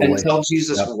 Yeah, totally. Until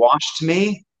Jesus washed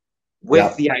me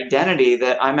with the identity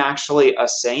that I'm actually a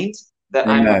saint, that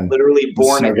I'm literally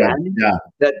born again,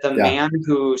 that the man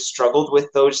who struggled with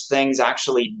those things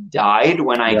actually died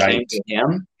when I came to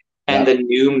him, and the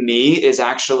new me is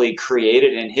actually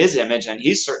created in his image, and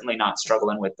he's certainly not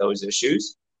struggling with those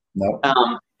issues. No.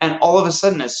 And all of a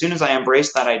sudden, as soon as I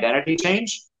embraced that identity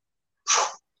change,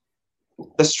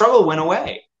 the struggle went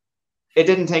away. It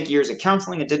didn't take years of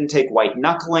counseling. It didn't take white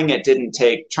knuckling. It didn't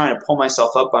take trying to pull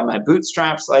myself up by my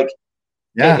bootstraps. Like,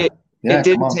 it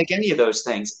didn't take any of those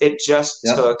things. It just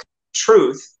took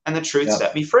truth, and the truth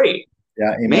set me free.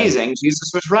 Yeah, amen. Amazing.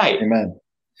 Jesus was right. Amen.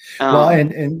 Well,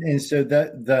 and so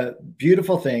the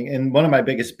beautiful thing, and one of my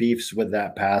biggest beefs with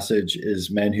that passage is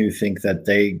men who think that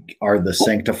they are the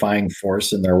sanctifying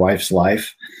force in their wife's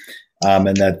life.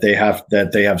 And that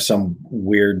they have some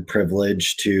weird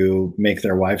privilege to make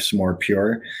their wives more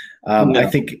pure. I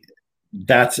think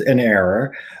that's an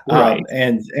error. Right.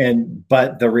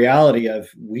 But the reality of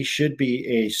we should be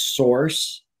a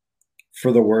source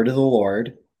for the word of the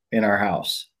Lord in our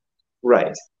house.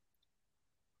 Right.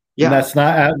 Yeah.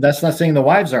 And that's not saying the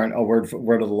wives aren't a word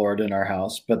of the Lord in our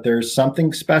house, but there's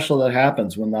something special that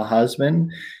happens when the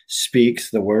husband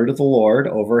speaks the word of the Lord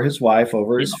over his wife,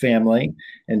 over his family,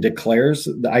 and declares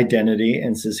the identity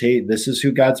and says, hey, this is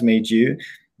who God's made you.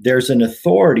 There's an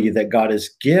authority that God has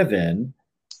given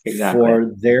for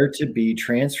there to be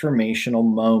transformational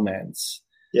moments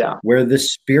where the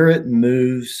Spirit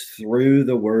moves through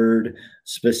the word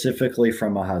specifically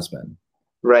from a husband.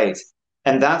 Right.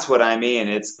 And that's what I mean.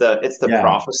 It's the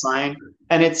prophesying.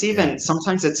 And it's even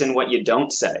sometimes it's in what you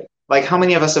don't say. Like, how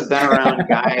many of us have been around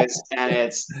guys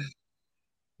and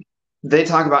they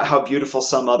talk about how beautiful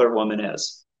some other woman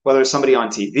is, whether it's somebody on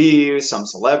TV, some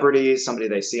celebrity, somebody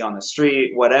they see on the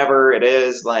street, whatever it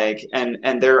is, like, and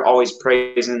they're always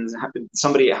praising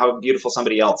how beautiful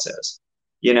somebody else is,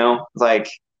 like,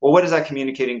 well, what is that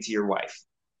communicating to your wife?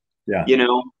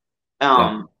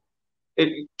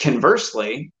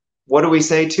 Conversely, what do we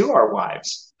say to our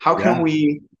wives? How can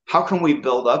we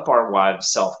build up our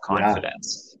wives'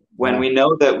 self-confidence when we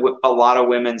know that a lot of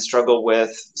women struggle with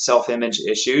self-image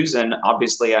issues? And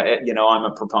obviously, I'm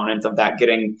a proponent of that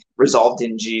getting resolved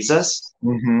in Jesus,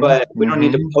 but we don't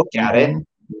need to poke at it.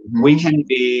 We can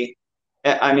be,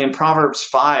 Proverbs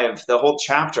 5, the whole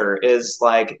chapter is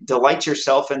like, delight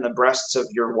yourself in the breasts of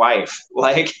your wife.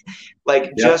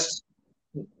 Just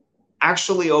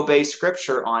actually obey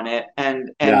scripture on it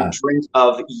and drink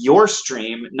of your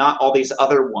stream, not all these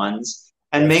other ones,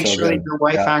 and make sure that your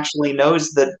wife actually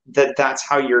knows that that's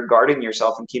how you're guarding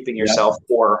yourself and keeping yourself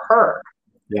for her.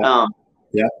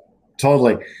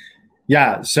 Totally.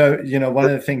 So one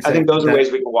of the things I think those are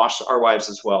ways we can wash our wives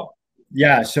as well.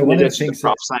 So one of the things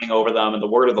prophesying over them and the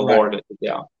word of the Lord.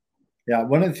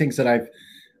 One of the things that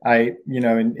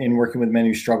in working with men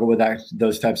who struggle with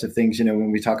those types of things,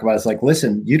 when we talk about, it's like,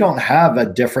 listen, you don't have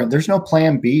there's no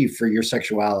plan B for your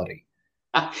sexuality.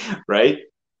 Right.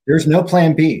 There's no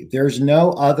plan B. There's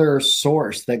no other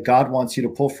source that God wants you to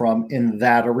pull from in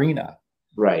that arena.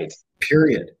 Right.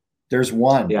 Period. There's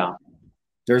one. Yeah.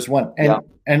 There's one.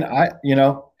 And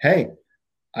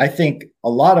I think a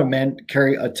lot of men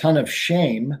carry a ton of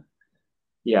shame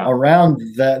around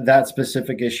that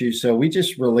specific issue. So we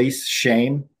just release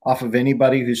shame off of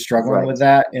anybody who's struggling with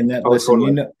that. And that,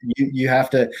 you have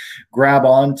to grab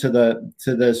on to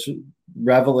this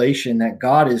revelation that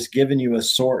God has given you a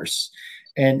source.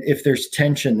 And if there's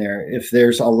tension there, if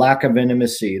there's a lack of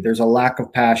intimacy, there's a lack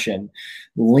of passion,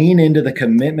 lean into the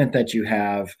commitment that you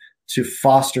have to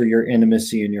foster your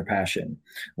intimacy and your passion.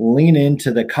 Lean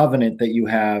into the covenant that you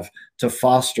have to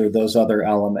foster those other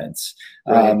elements.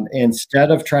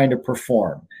 Instead of trying to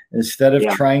perform, instead of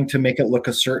trying to make it look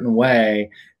a certain way,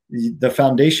 the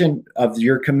foundation of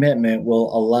your commitment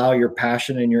will allow your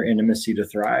passion and your intimacy to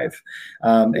thrive.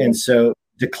 And so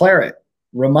declare it.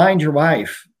 Remind your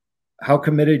wife how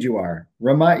committed you are.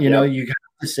 You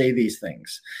have to say these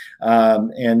things.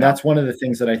 And that's one of the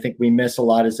things that I think we miss a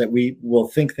lot, is that we will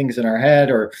think things in our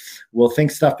head, or we'll think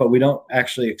stuff, but we don't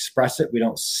actually express it. We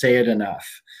don't say it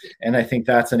enough. And I think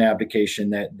that's an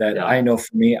abdication that I know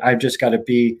for me, I've just got to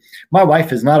be. My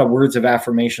wife is not a words of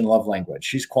affirmation love language.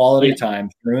 She's quality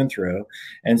time through and through.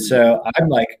 And so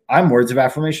I'm words of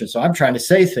affirmation. So I'm trying to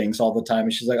say things all the time.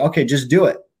 And she's like, okay, just do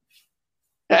it.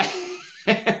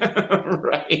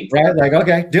 Right. Like,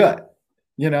 okay, do it.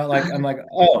 I'm like,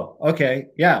 oh, okay.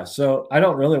 Yeah. So I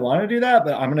don't really want to do that,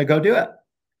 but I'm going to go do it.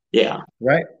 Yeah.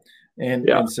 Right. And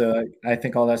so I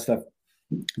think all that stuff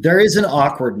there is an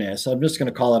awkwardness. I'm just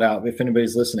going to call it out if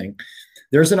anybody's listening.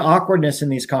 There's an awkwardness in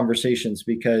these conversations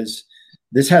because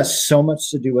this has so much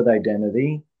to do with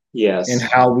identity. Yes. And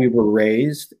how we were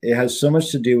raised. It has so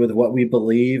much to do with what we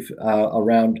believe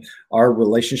around our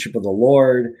relationship with the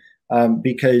Lord,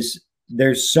 because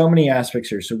there's so many aspects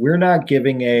here. So we're not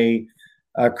giving a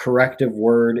corrective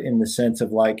word in the sense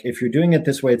of like, if you're doing it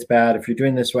this way, it's bad. If you're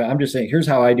doing this way, I'm just saying, here's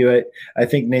how I do it. I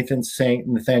think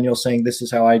Nathaniel's saying, this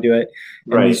is how I do it.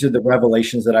 And right. These are the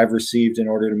revelations that I've received in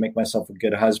order to make myself a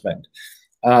good husband.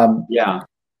 And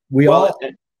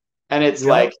it's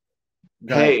like,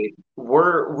 hey,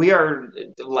 we are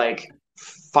like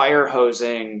fire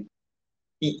hosing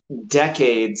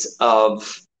decades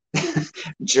of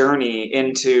journey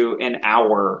into an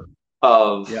hour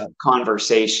of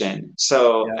conversation.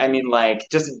 So, I mean, like,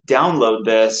 just download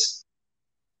this,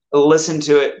 listen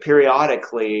to it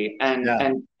periodically, and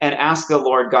ask the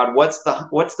Lord God, what's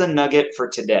the nugget for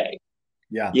today?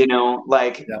 Yeah. You know,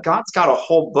 like God's got a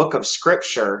whole book of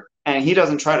scripture, and he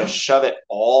doesn't try to shove it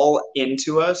all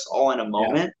into us all in a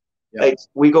moment. Like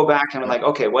we go back and we're like,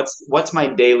 okay, what's my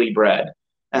daily bread?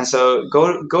 And so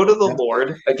go to the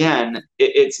Lord again.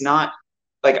 It's not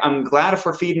like, I'm glad if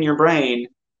we're feeding your brain,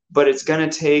 but it's going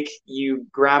to take you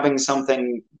grabbing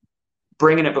something,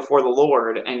 bringing it before the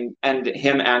Lord, and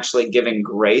him actually giving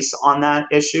grace on that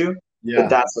issue. But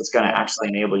that's what's going to actually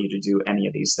enable you to do any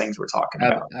of these things we're talking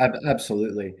about.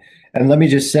 Absolutely. And let me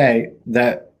just say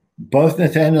that both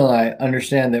Nathaniel and I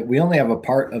understand that we only have a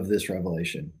part of this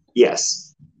revelation.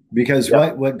 Yes. Because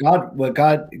what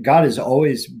God is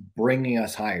always bringing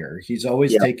us higher. He's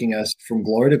always taking us from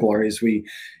glory to glory. As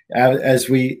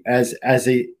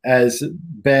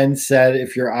Ben said,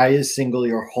 if your eye is single,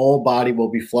 your whole body will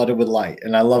be flooded with light.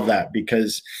 And I love that,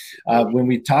 because when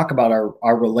we talk about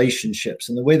our relationships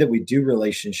and the way that we do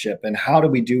relationship and how do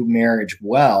we do marriage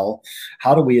well,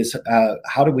 how do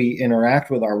we interact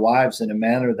with our wives in a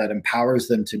manner that empowers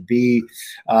them to be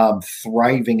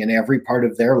thriving in every part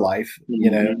of their life, you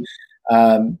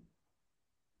know,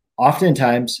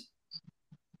 oftentimes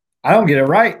I don't get it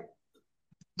right.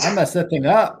 I mess that thing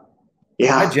up.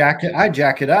 Yeah. I jack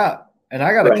it up, and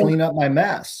I got to clean up my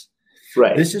mess.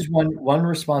 Right. This is one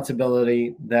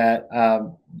responsibility that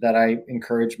I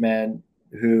encourage men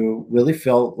who really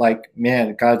feel like,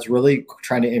 man, God's really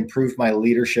trying to improve my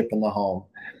leadership in the home.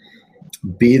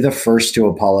 Be the first to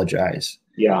apologize.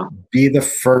 Yeah. Be the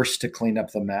first to clean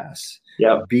up the mess.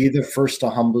 Yeah. Be the first to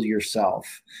humble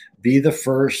yourself. Be the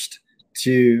first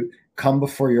to come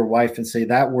before your wife and say,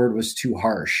 that word was too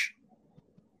harsh.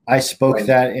 I spoke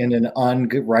that in an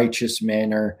unrighteous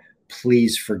manner.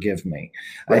 Please forgive me.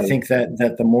 Right. I think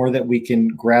that the more that we can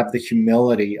grab the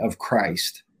humility of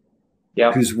Christ,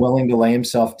 who's willing to lay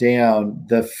himself down,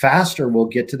 the faster we'll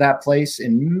get to that place.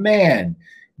 And man,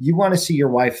 you want to see your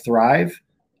wife thrive,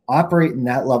 operate in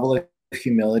that level of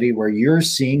humility where you're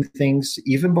seeing things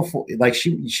even before, like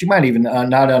she might even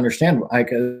not understand. Like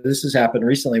this has happened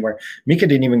recently where Mika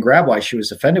didn't even grab why she was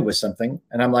offended with something.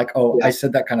 And I'm like, I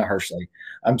said that kind of harshly.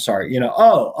 I'm sorry, you know,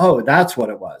 oh, that's what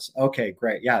it was. Okay,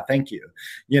 great. Yeah. Thank you.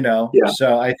 You know,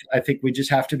 so I think we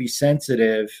just have to be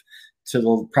sensitive to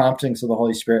the promptings of the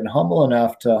Holy Spirit and humble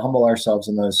enough to humble ourselves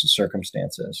in those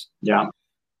circumstances. Yeah.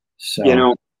 So, you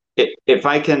know, if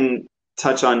I can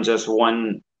touch on just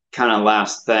one kind of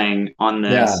last thing on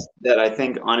this, that I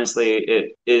think honestly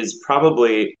it is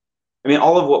probably, I mean,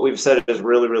 all of what we've said is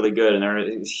really, really good, and there are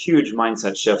huge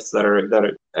mindset shifts that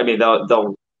are I mean,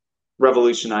 they'll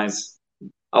revolutionize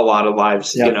a lot of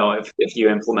lives, you know, if you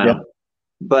implement them.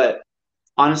 But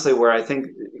honestly, where I think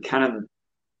kind of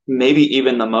maybe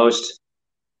even the most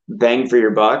bang for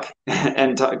your buck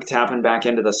and tapping back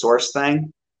into the source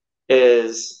thing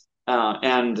is,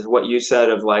 and what you said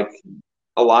of like,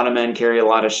 a lot of men carry a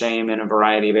lot of shame in a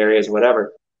variety of areas,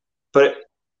 whatever, but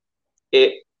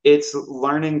it's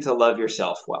learning to love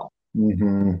yourself well.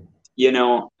 Mm-hmm. You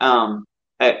know,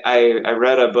 I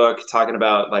read a book talking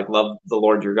about like, love the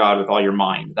Lord your God with all your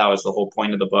mind. That was the whole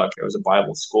point of the book. It was a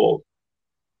Bible school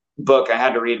book I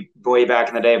had to read way back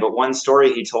in the day, but one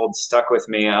story he told stuck with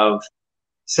me of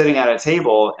sitting at a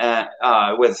table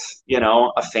with, you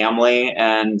know, a family,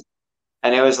 and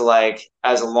it was like,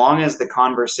 as long as the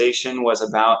conversation was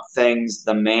about things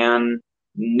the man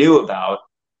knew about,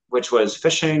 which was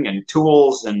fishing and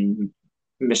tools and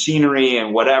machinery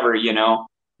and whatever, you know,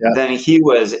 then he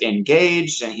was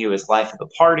engaged and he was life of the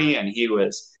party and he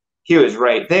was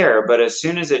right there. But as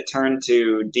soon as it turned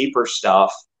to deeper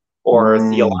stuff or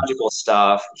theological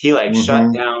stuff, he like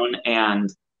shut down and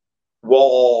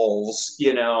walls,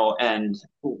 you know, and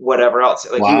whatever else.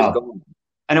 Like he was going.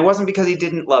 And it wasn't because he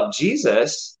didn't love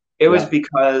Jesus. It was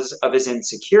because of his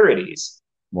insecurities.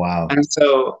 Wow. And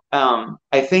so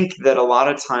I think that a lot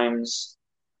of times,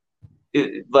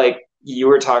 like you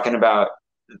were talking about,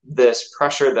 this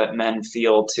pressure that men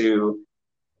feel to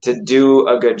do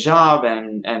a good job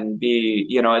and be,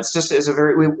 it's a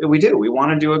very, we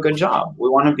want to do a good job. We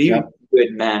want to be Yep.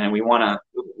 good men, and we want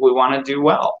to do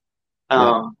well. Yep.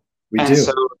 Um, We and do.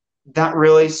 so that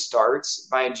really starts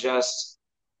by just,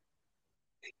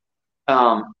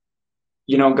 um,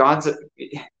 God's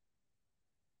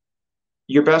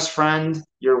your best friend,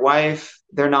 your wife.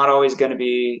 They're not always going to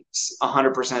be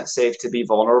 100% safe to be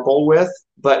vulnerable with,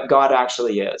 but God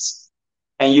actually is.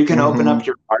 And you can open up Hmm.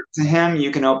 your heart to him.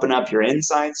 You can open up your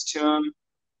insides to him.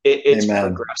 It's Amen.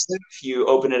 progressive. You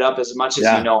open it up as much as you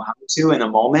Yeah. know how to in a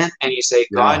moment, and you say,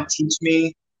 Yeah. God, teach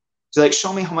me, to like,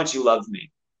 show me how much you love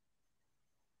me.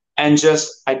 And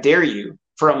just, I dare you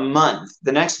for a month,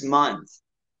 the next month,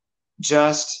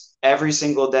 just every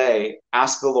single day,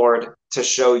 ask the Lord to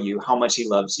show you how much he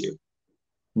loves you.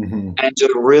 Hmm. And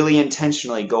just really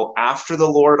intentionally go after the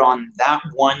Lord on that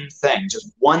one thing,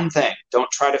 just one thing. Don't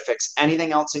try to fix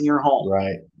anything else in your home,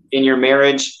 Right. in your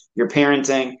marriage, your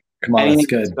parenting, Come on. That's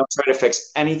anything else. good. Don't try to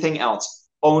fix anything else.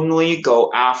 Only go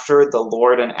after the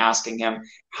Lord and asking him,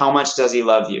 how much does he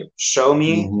love you? Show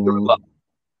me your love.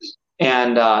 Hmm.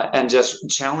 And just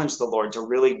challenge the Lord to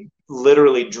really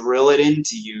literally drill it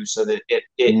into you so that it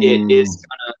is Mm.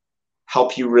 gonna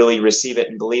help you really receive it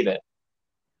and believe it.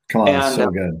 Come on. That's And so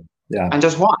good. Yeah. and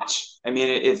just watch. I mean,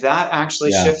 if that actually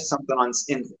Yeah. shifts something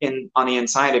on the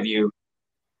inside of you,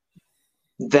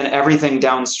 then everything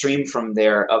downstream from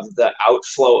there of the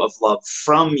outflow of love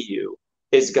from you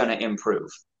is going to improve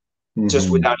just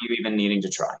Hmm. without you even needing to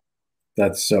try.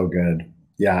 That's so good.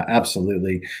 Yeah,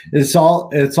 absolutely. It's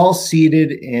all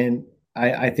seated in,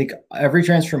 I think every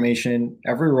transformation,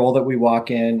 every role that we walk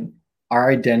in, our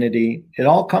identity, it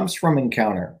all comes from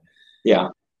encounter. Yeah.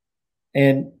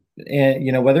 And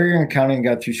whether you're encountering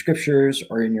God through scriptures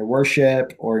or in your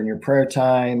worship or in your prayer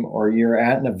time or you're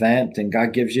at an event and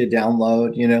God gives you a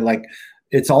download, like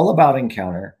it's all about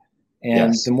encounter.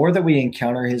 And the Yes. more that we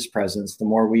encounter his presence, the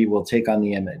more we will take on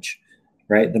the image,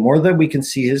 right? The more that we can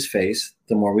see his face,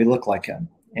 the more we look like him.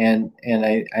 And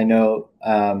I know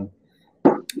um,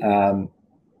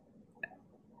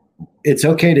 it's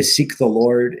okay to seek the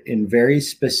Lord in very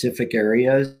specific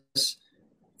areas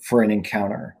for an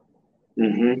encounter.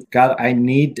 Mm-hmm. God, I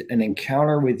need an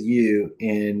encounter with you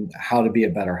in how to be a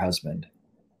better husband.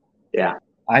 Yeah.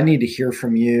 I need to hear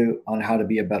from you on how to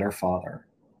be a better father.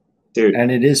 Dude,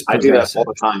 And it is I do that all progressive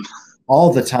the time.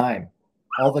 all the time,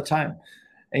 all the time.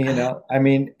 And, I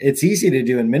mean, it's easy to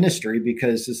do in ministry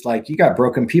because it's like you got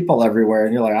broken people everywhere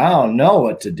and you're like, I don't know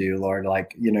what to do, Lord.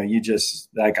 Like, you just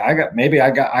like, I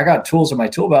got tools in my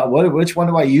tool belt. Which one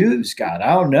do I use, God?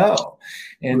 I don't know.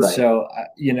 And Right. so,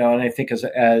 and I think as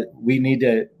we need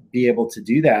to be able to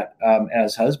do that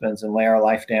as husbands and lay our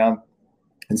life down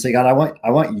and say, God, I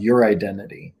want your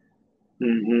identity.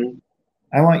 Mm-hmm.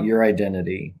 I want your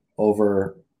identity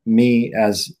over me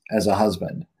as a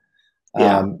husband.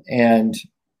 Yeah. And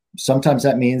sometimes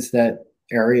that means that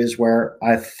areas where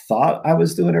I thought I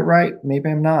was doing it right, maybe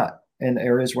I'm not. And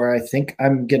areas where I think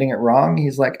I'm getting it wrong,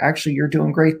 he's like, actually, you're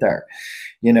doing great there.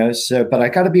 So, but I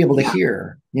got to be able to Yeah.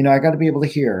 hear, I got to be able to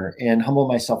hear and humble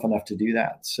myself enough to do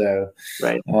that. So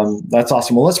Right. that's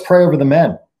awesome. Well, let's pray over the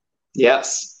men,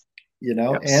 Yes. and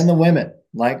Yes. the women.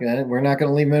 Like, we're not going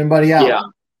to leave anybody out. Yeah.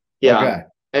 Yeah.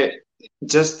 Okay.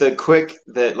 Just the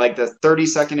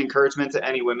 30-second encouragement to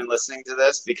any women listening to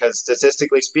this, because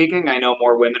statistically speaking, I know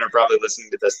more women are probably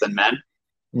listening to this than men.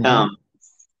 Mm-hmm. Um,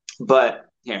 but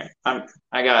here,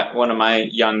 I got one of my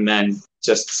young men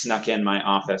just snuck in my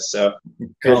office. So Come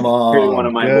here's one on.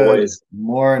 of my Good boys.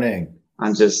 morning.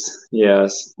 I'm just,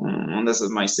 yes. This is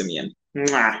my Simeon.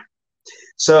 Mwah.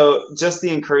 So just the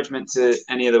encouragement to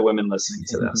any of the women listening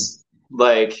to this,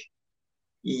 like,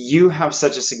 you have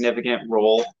such a significant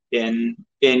role in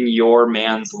your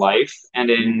man's life and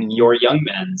in Mm-hmm. your young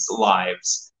men's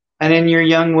lives and in your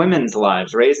young women's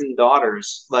lives, raising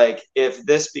daughters. Like, if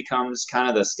this becomes kind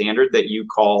of the standard that you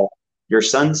call your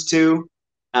sons to,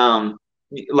 um,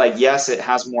 like, yes, it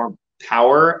has more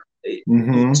power,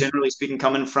 Mm-hmm. generally speaking,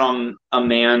 coming from a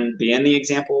man being the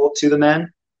example to the men.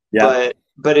 Yeah.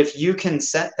 But if you can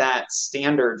set that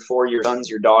standard for your sons,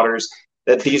 your daughters,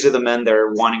 that these are the men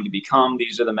they're wanting to become,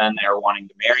 these are the men they're wanting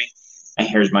to marry, and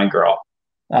here's my girl.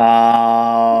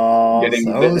 Oh, Getting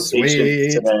so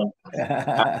visitation sweet.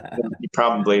 today.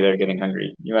 Probably they're getting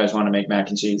hungry. You guys want to make mac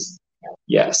and cheese?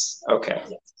 Yes. Okay.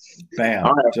 All Bam.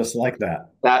 right. Just like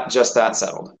that. That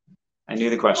settled. I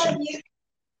knew the question.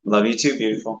 Love you too,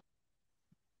 beautiful.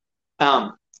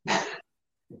 Um,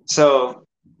 so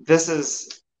this is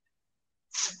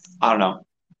I don't know.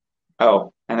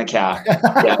 Oh, and a cat.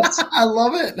 Yes. I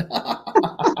love it.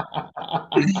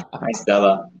 Hi,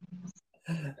 Stella.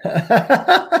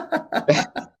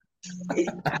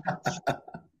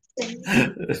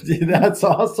 That's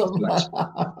awesome.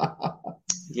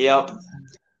 Yep.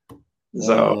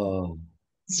 So Oh,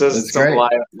 it's just that's some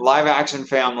great. live action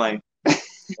family. Come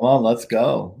on, let's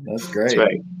go. That's That's great.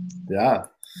 right. Yeah.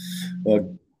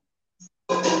 Well,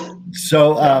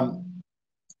 so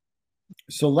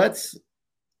so let's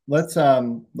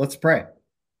pray.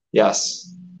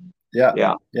 Yes. Yeah.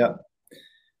 Yeah. Yeah.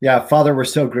 Yeah. Father, we're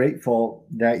so grateful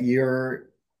that you're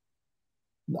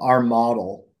our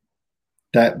model,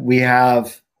 that we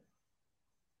have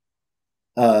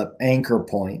a anchor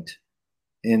point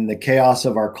in the chaos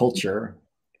of our culture,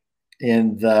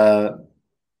 in the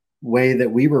way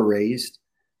that we were raised.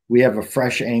 We have a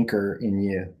fresh anchor in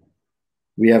you.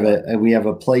 We have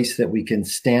a place that we can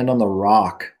stand on the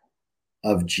rock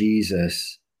of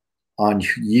Jesus, on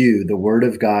you, the word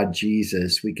of God,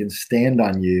 Jesus. We can stand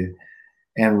on you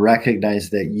and recognize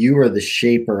that you are the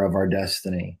shaper of our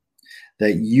destiny,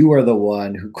 that you are the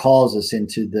one who calls us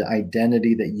into the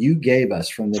identity that you gave us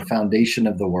from the foundation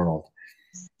of the world.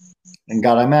 And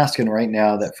God, I'm asking right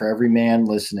now that for every man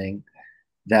listening,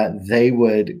 that they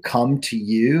would come to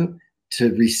you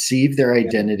to receive their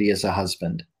identity as a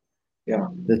husband. Yeah.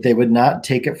 That they would not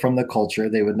take it from the culture.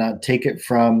 They would not take it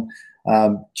from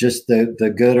just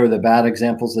the good or the bad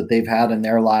examples that they've had in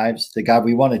their lives. That God,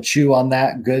 we want to chew on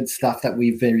that good stuff that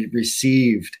we've been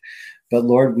received. But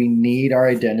Lord, we need our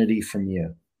identity from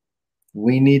you.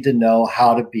 We need to know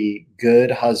how to be good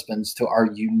husbands to our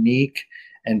unique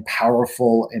and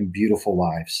powerful and beautiful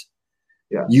wives.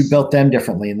 Yes. You built them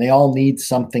differently, and they all need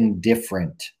something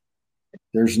different.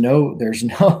 There's no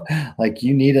like,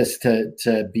 you need us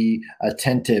to be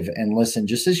attentive and listen,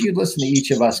 just as you listen to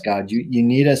each of us, God. You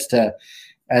need us to,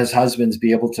 as husbands,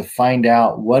 be able to find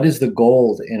out what is the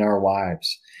gold in our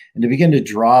wives, and to begin to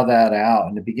draw that out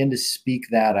and to begin to speak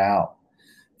that out.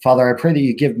 Father, I pray that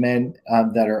you give men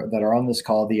that are on this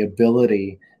call the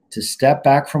ability to step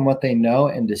back from what they know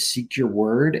and to seek your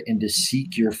word and to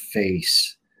seek your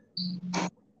face.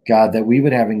 God, that we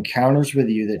would have encounters with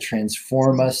you that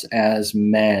transform us as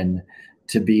men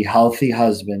to be healthy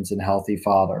husbands and healthy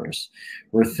fathers.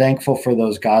 We're thankful for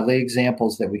those godly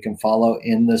examples that we can follow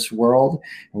in this world.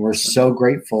 And we're so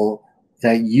grateful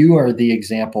that you are the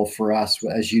example for us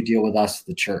as you deal with us,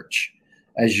 the church.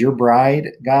 As your bride,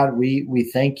 God,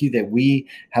 we thank you that we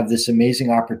have this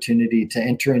amazing opportunity to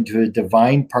enter into a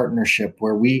divine partnership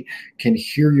where we can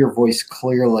hear your voice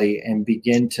clearly and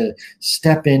begin to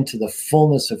step into the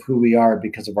fullness of who we are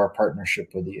because of our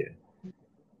partnership with you.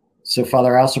 So,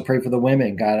 Father, I also pray for the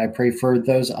women. God, I pray for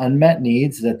those unmet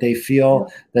needs that they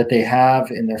feel that they have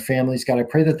in their families. God, I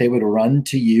pray that they would run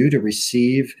to you to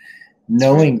receive,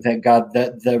 knowing that, God,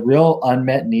 that the real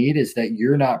unmet need is that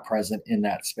you're not present in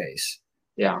that space.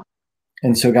 Yeah.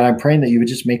 And so, God, I'm praying that you would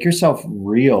just make yourself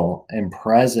real and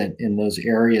present in those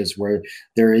areas where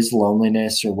there is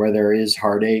loneliness or where there is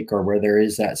heartache or where there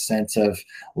is that sense of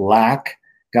lack.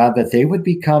 God, that they would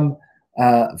become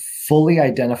fully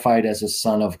identified as a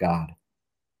son of God,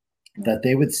 that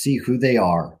they would see who they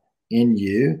are in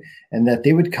you, and that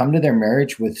they would come to their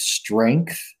marriage with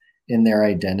strength in their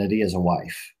identity as a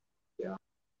wife. Yeah.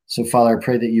 So, Father, I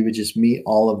pray that you would just meet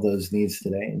all of those needs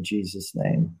today in Jesus'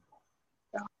 name.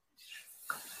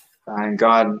 And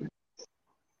God,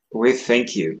 we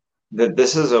thank you that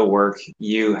this is a work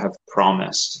you have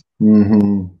promised.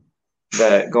 Mm-hmm.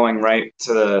 That going right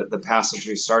to the passage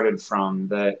we started from,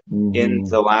 that in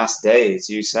the last days,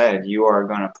 you said you are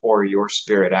going to pour your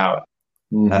spirit out.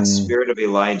 That spirit of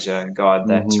Elijah, God,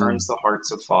 that turns the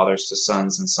hearts of fathers to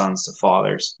sons and sons to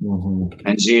fathers.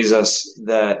 And Jesus,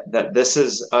 that this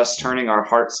is us turning our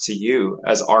hearts to you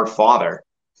as our Father,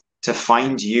 to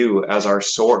find you as our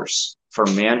source for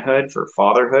manhood, for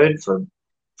fatherhood,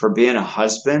 for being a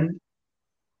husband,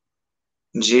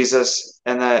 Jesus,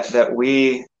 and that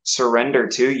we surrender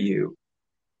to you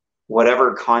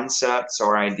whatever concepts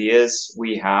or ideas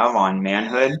we have on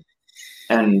manhood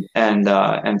and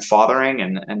fathering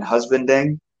and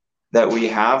husbanding that we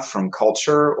have from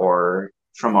culture or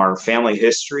from our family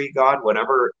history. God,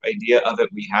 whatever idea of it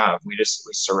we have, we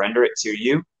surrender it to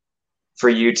you, for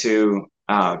you to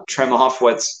trim off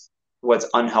what's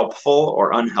unhelpful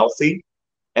or unhealthy,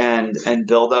 and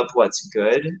build up what's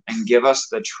good, and give us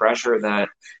the treasure that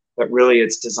really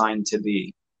it's designed to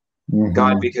be.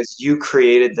 God, because you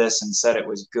created this and said it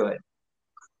was good.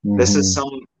 This is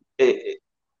some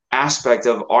aspect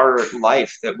of our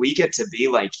life that we get to be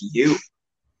like you.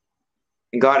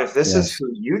 And God, if this is who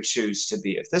you choose to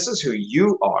be, if this is who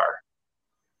you are,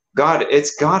 God,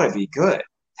 it's got to be good.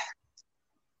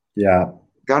 Yeah.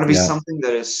 Got to be something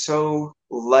that is so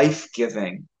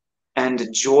life-giving and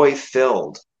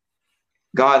joy-filled.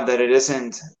 God, that it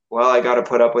isn't, well, I got to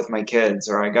put up with my kids,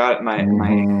 or I got my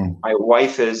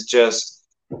wife is just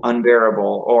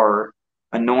unbearable, or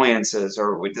annoyances,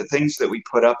 or with the things that we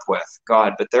put up with,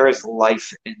 God, but there is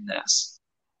life in this.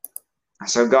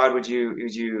 So God, would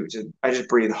you I just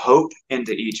breathe hope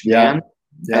into each man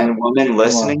and woman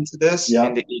listening to this,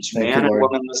 into each man and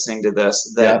woman listening to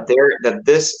this, that that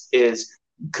this is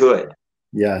good.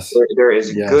 Yes. There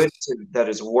is good that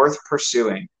is worth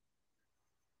pursuing.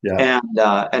 Yeah.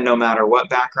 And no matter what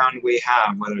background we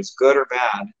have, whether it's good or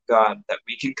bad, God, that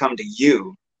we can come to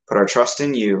you, put our trust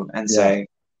in you, and say,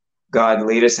 God,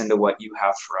 lead us into what you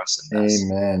have for us in this.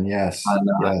 Amen. Yes.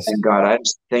 And God, I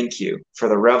just thank you for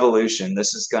the revolution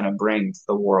this is going to bring to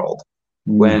the world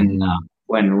when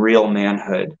real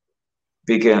manhood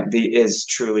is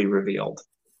truly revealed.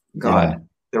 God,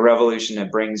 the revolution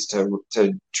it brings to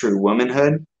true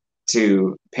womanhood,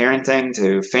 to parenting,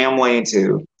 to family,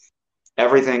 to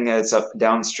everything that's up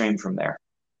downstream from there.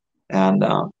 And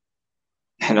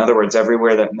in other words,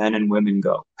 everywhere that men and women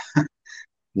go.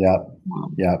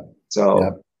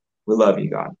 So we love you,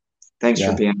 God. Thanks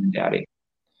for being our daddy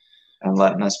and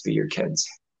letting us be your kids.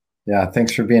 Yeah.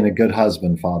 Thanks for being a good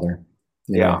husband, Father.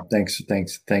 You know, thanks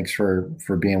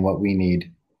for being what we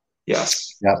need.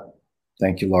 Yes. Yep.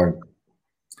 Thank you, Lord.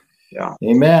 Yeah.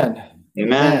 Amen.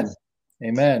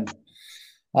 Amen.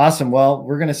 Awesome. Well,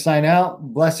 we're going to sign out.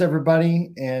 Bless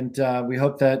everybody. And we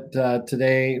hope that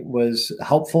today was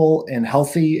helpful and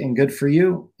healthy and good for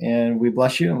you. And we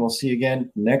bless you. And we'll see you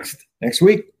again next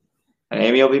week. And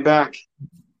Amy will be back.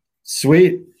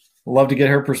 Sweet. Love to get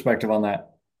her perspective on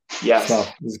that. Yes. So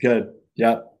it was good.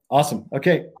 Yeah. Awesome.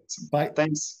 Okay. Bye.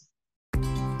 Thanks.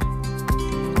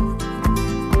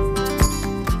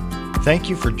 Thank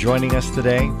you for joining us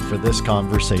today for this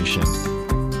conversation.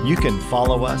 You can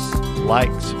follow us, like,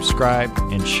 subscribe,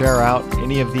 and share out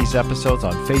any of these episodes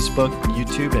on Facebook,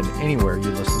 YouTube, and anywhere you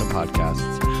listen to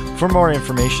podcasts. For more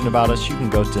information about us, you can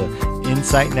go to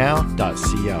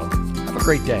insightnow.co. Have a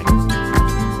great day.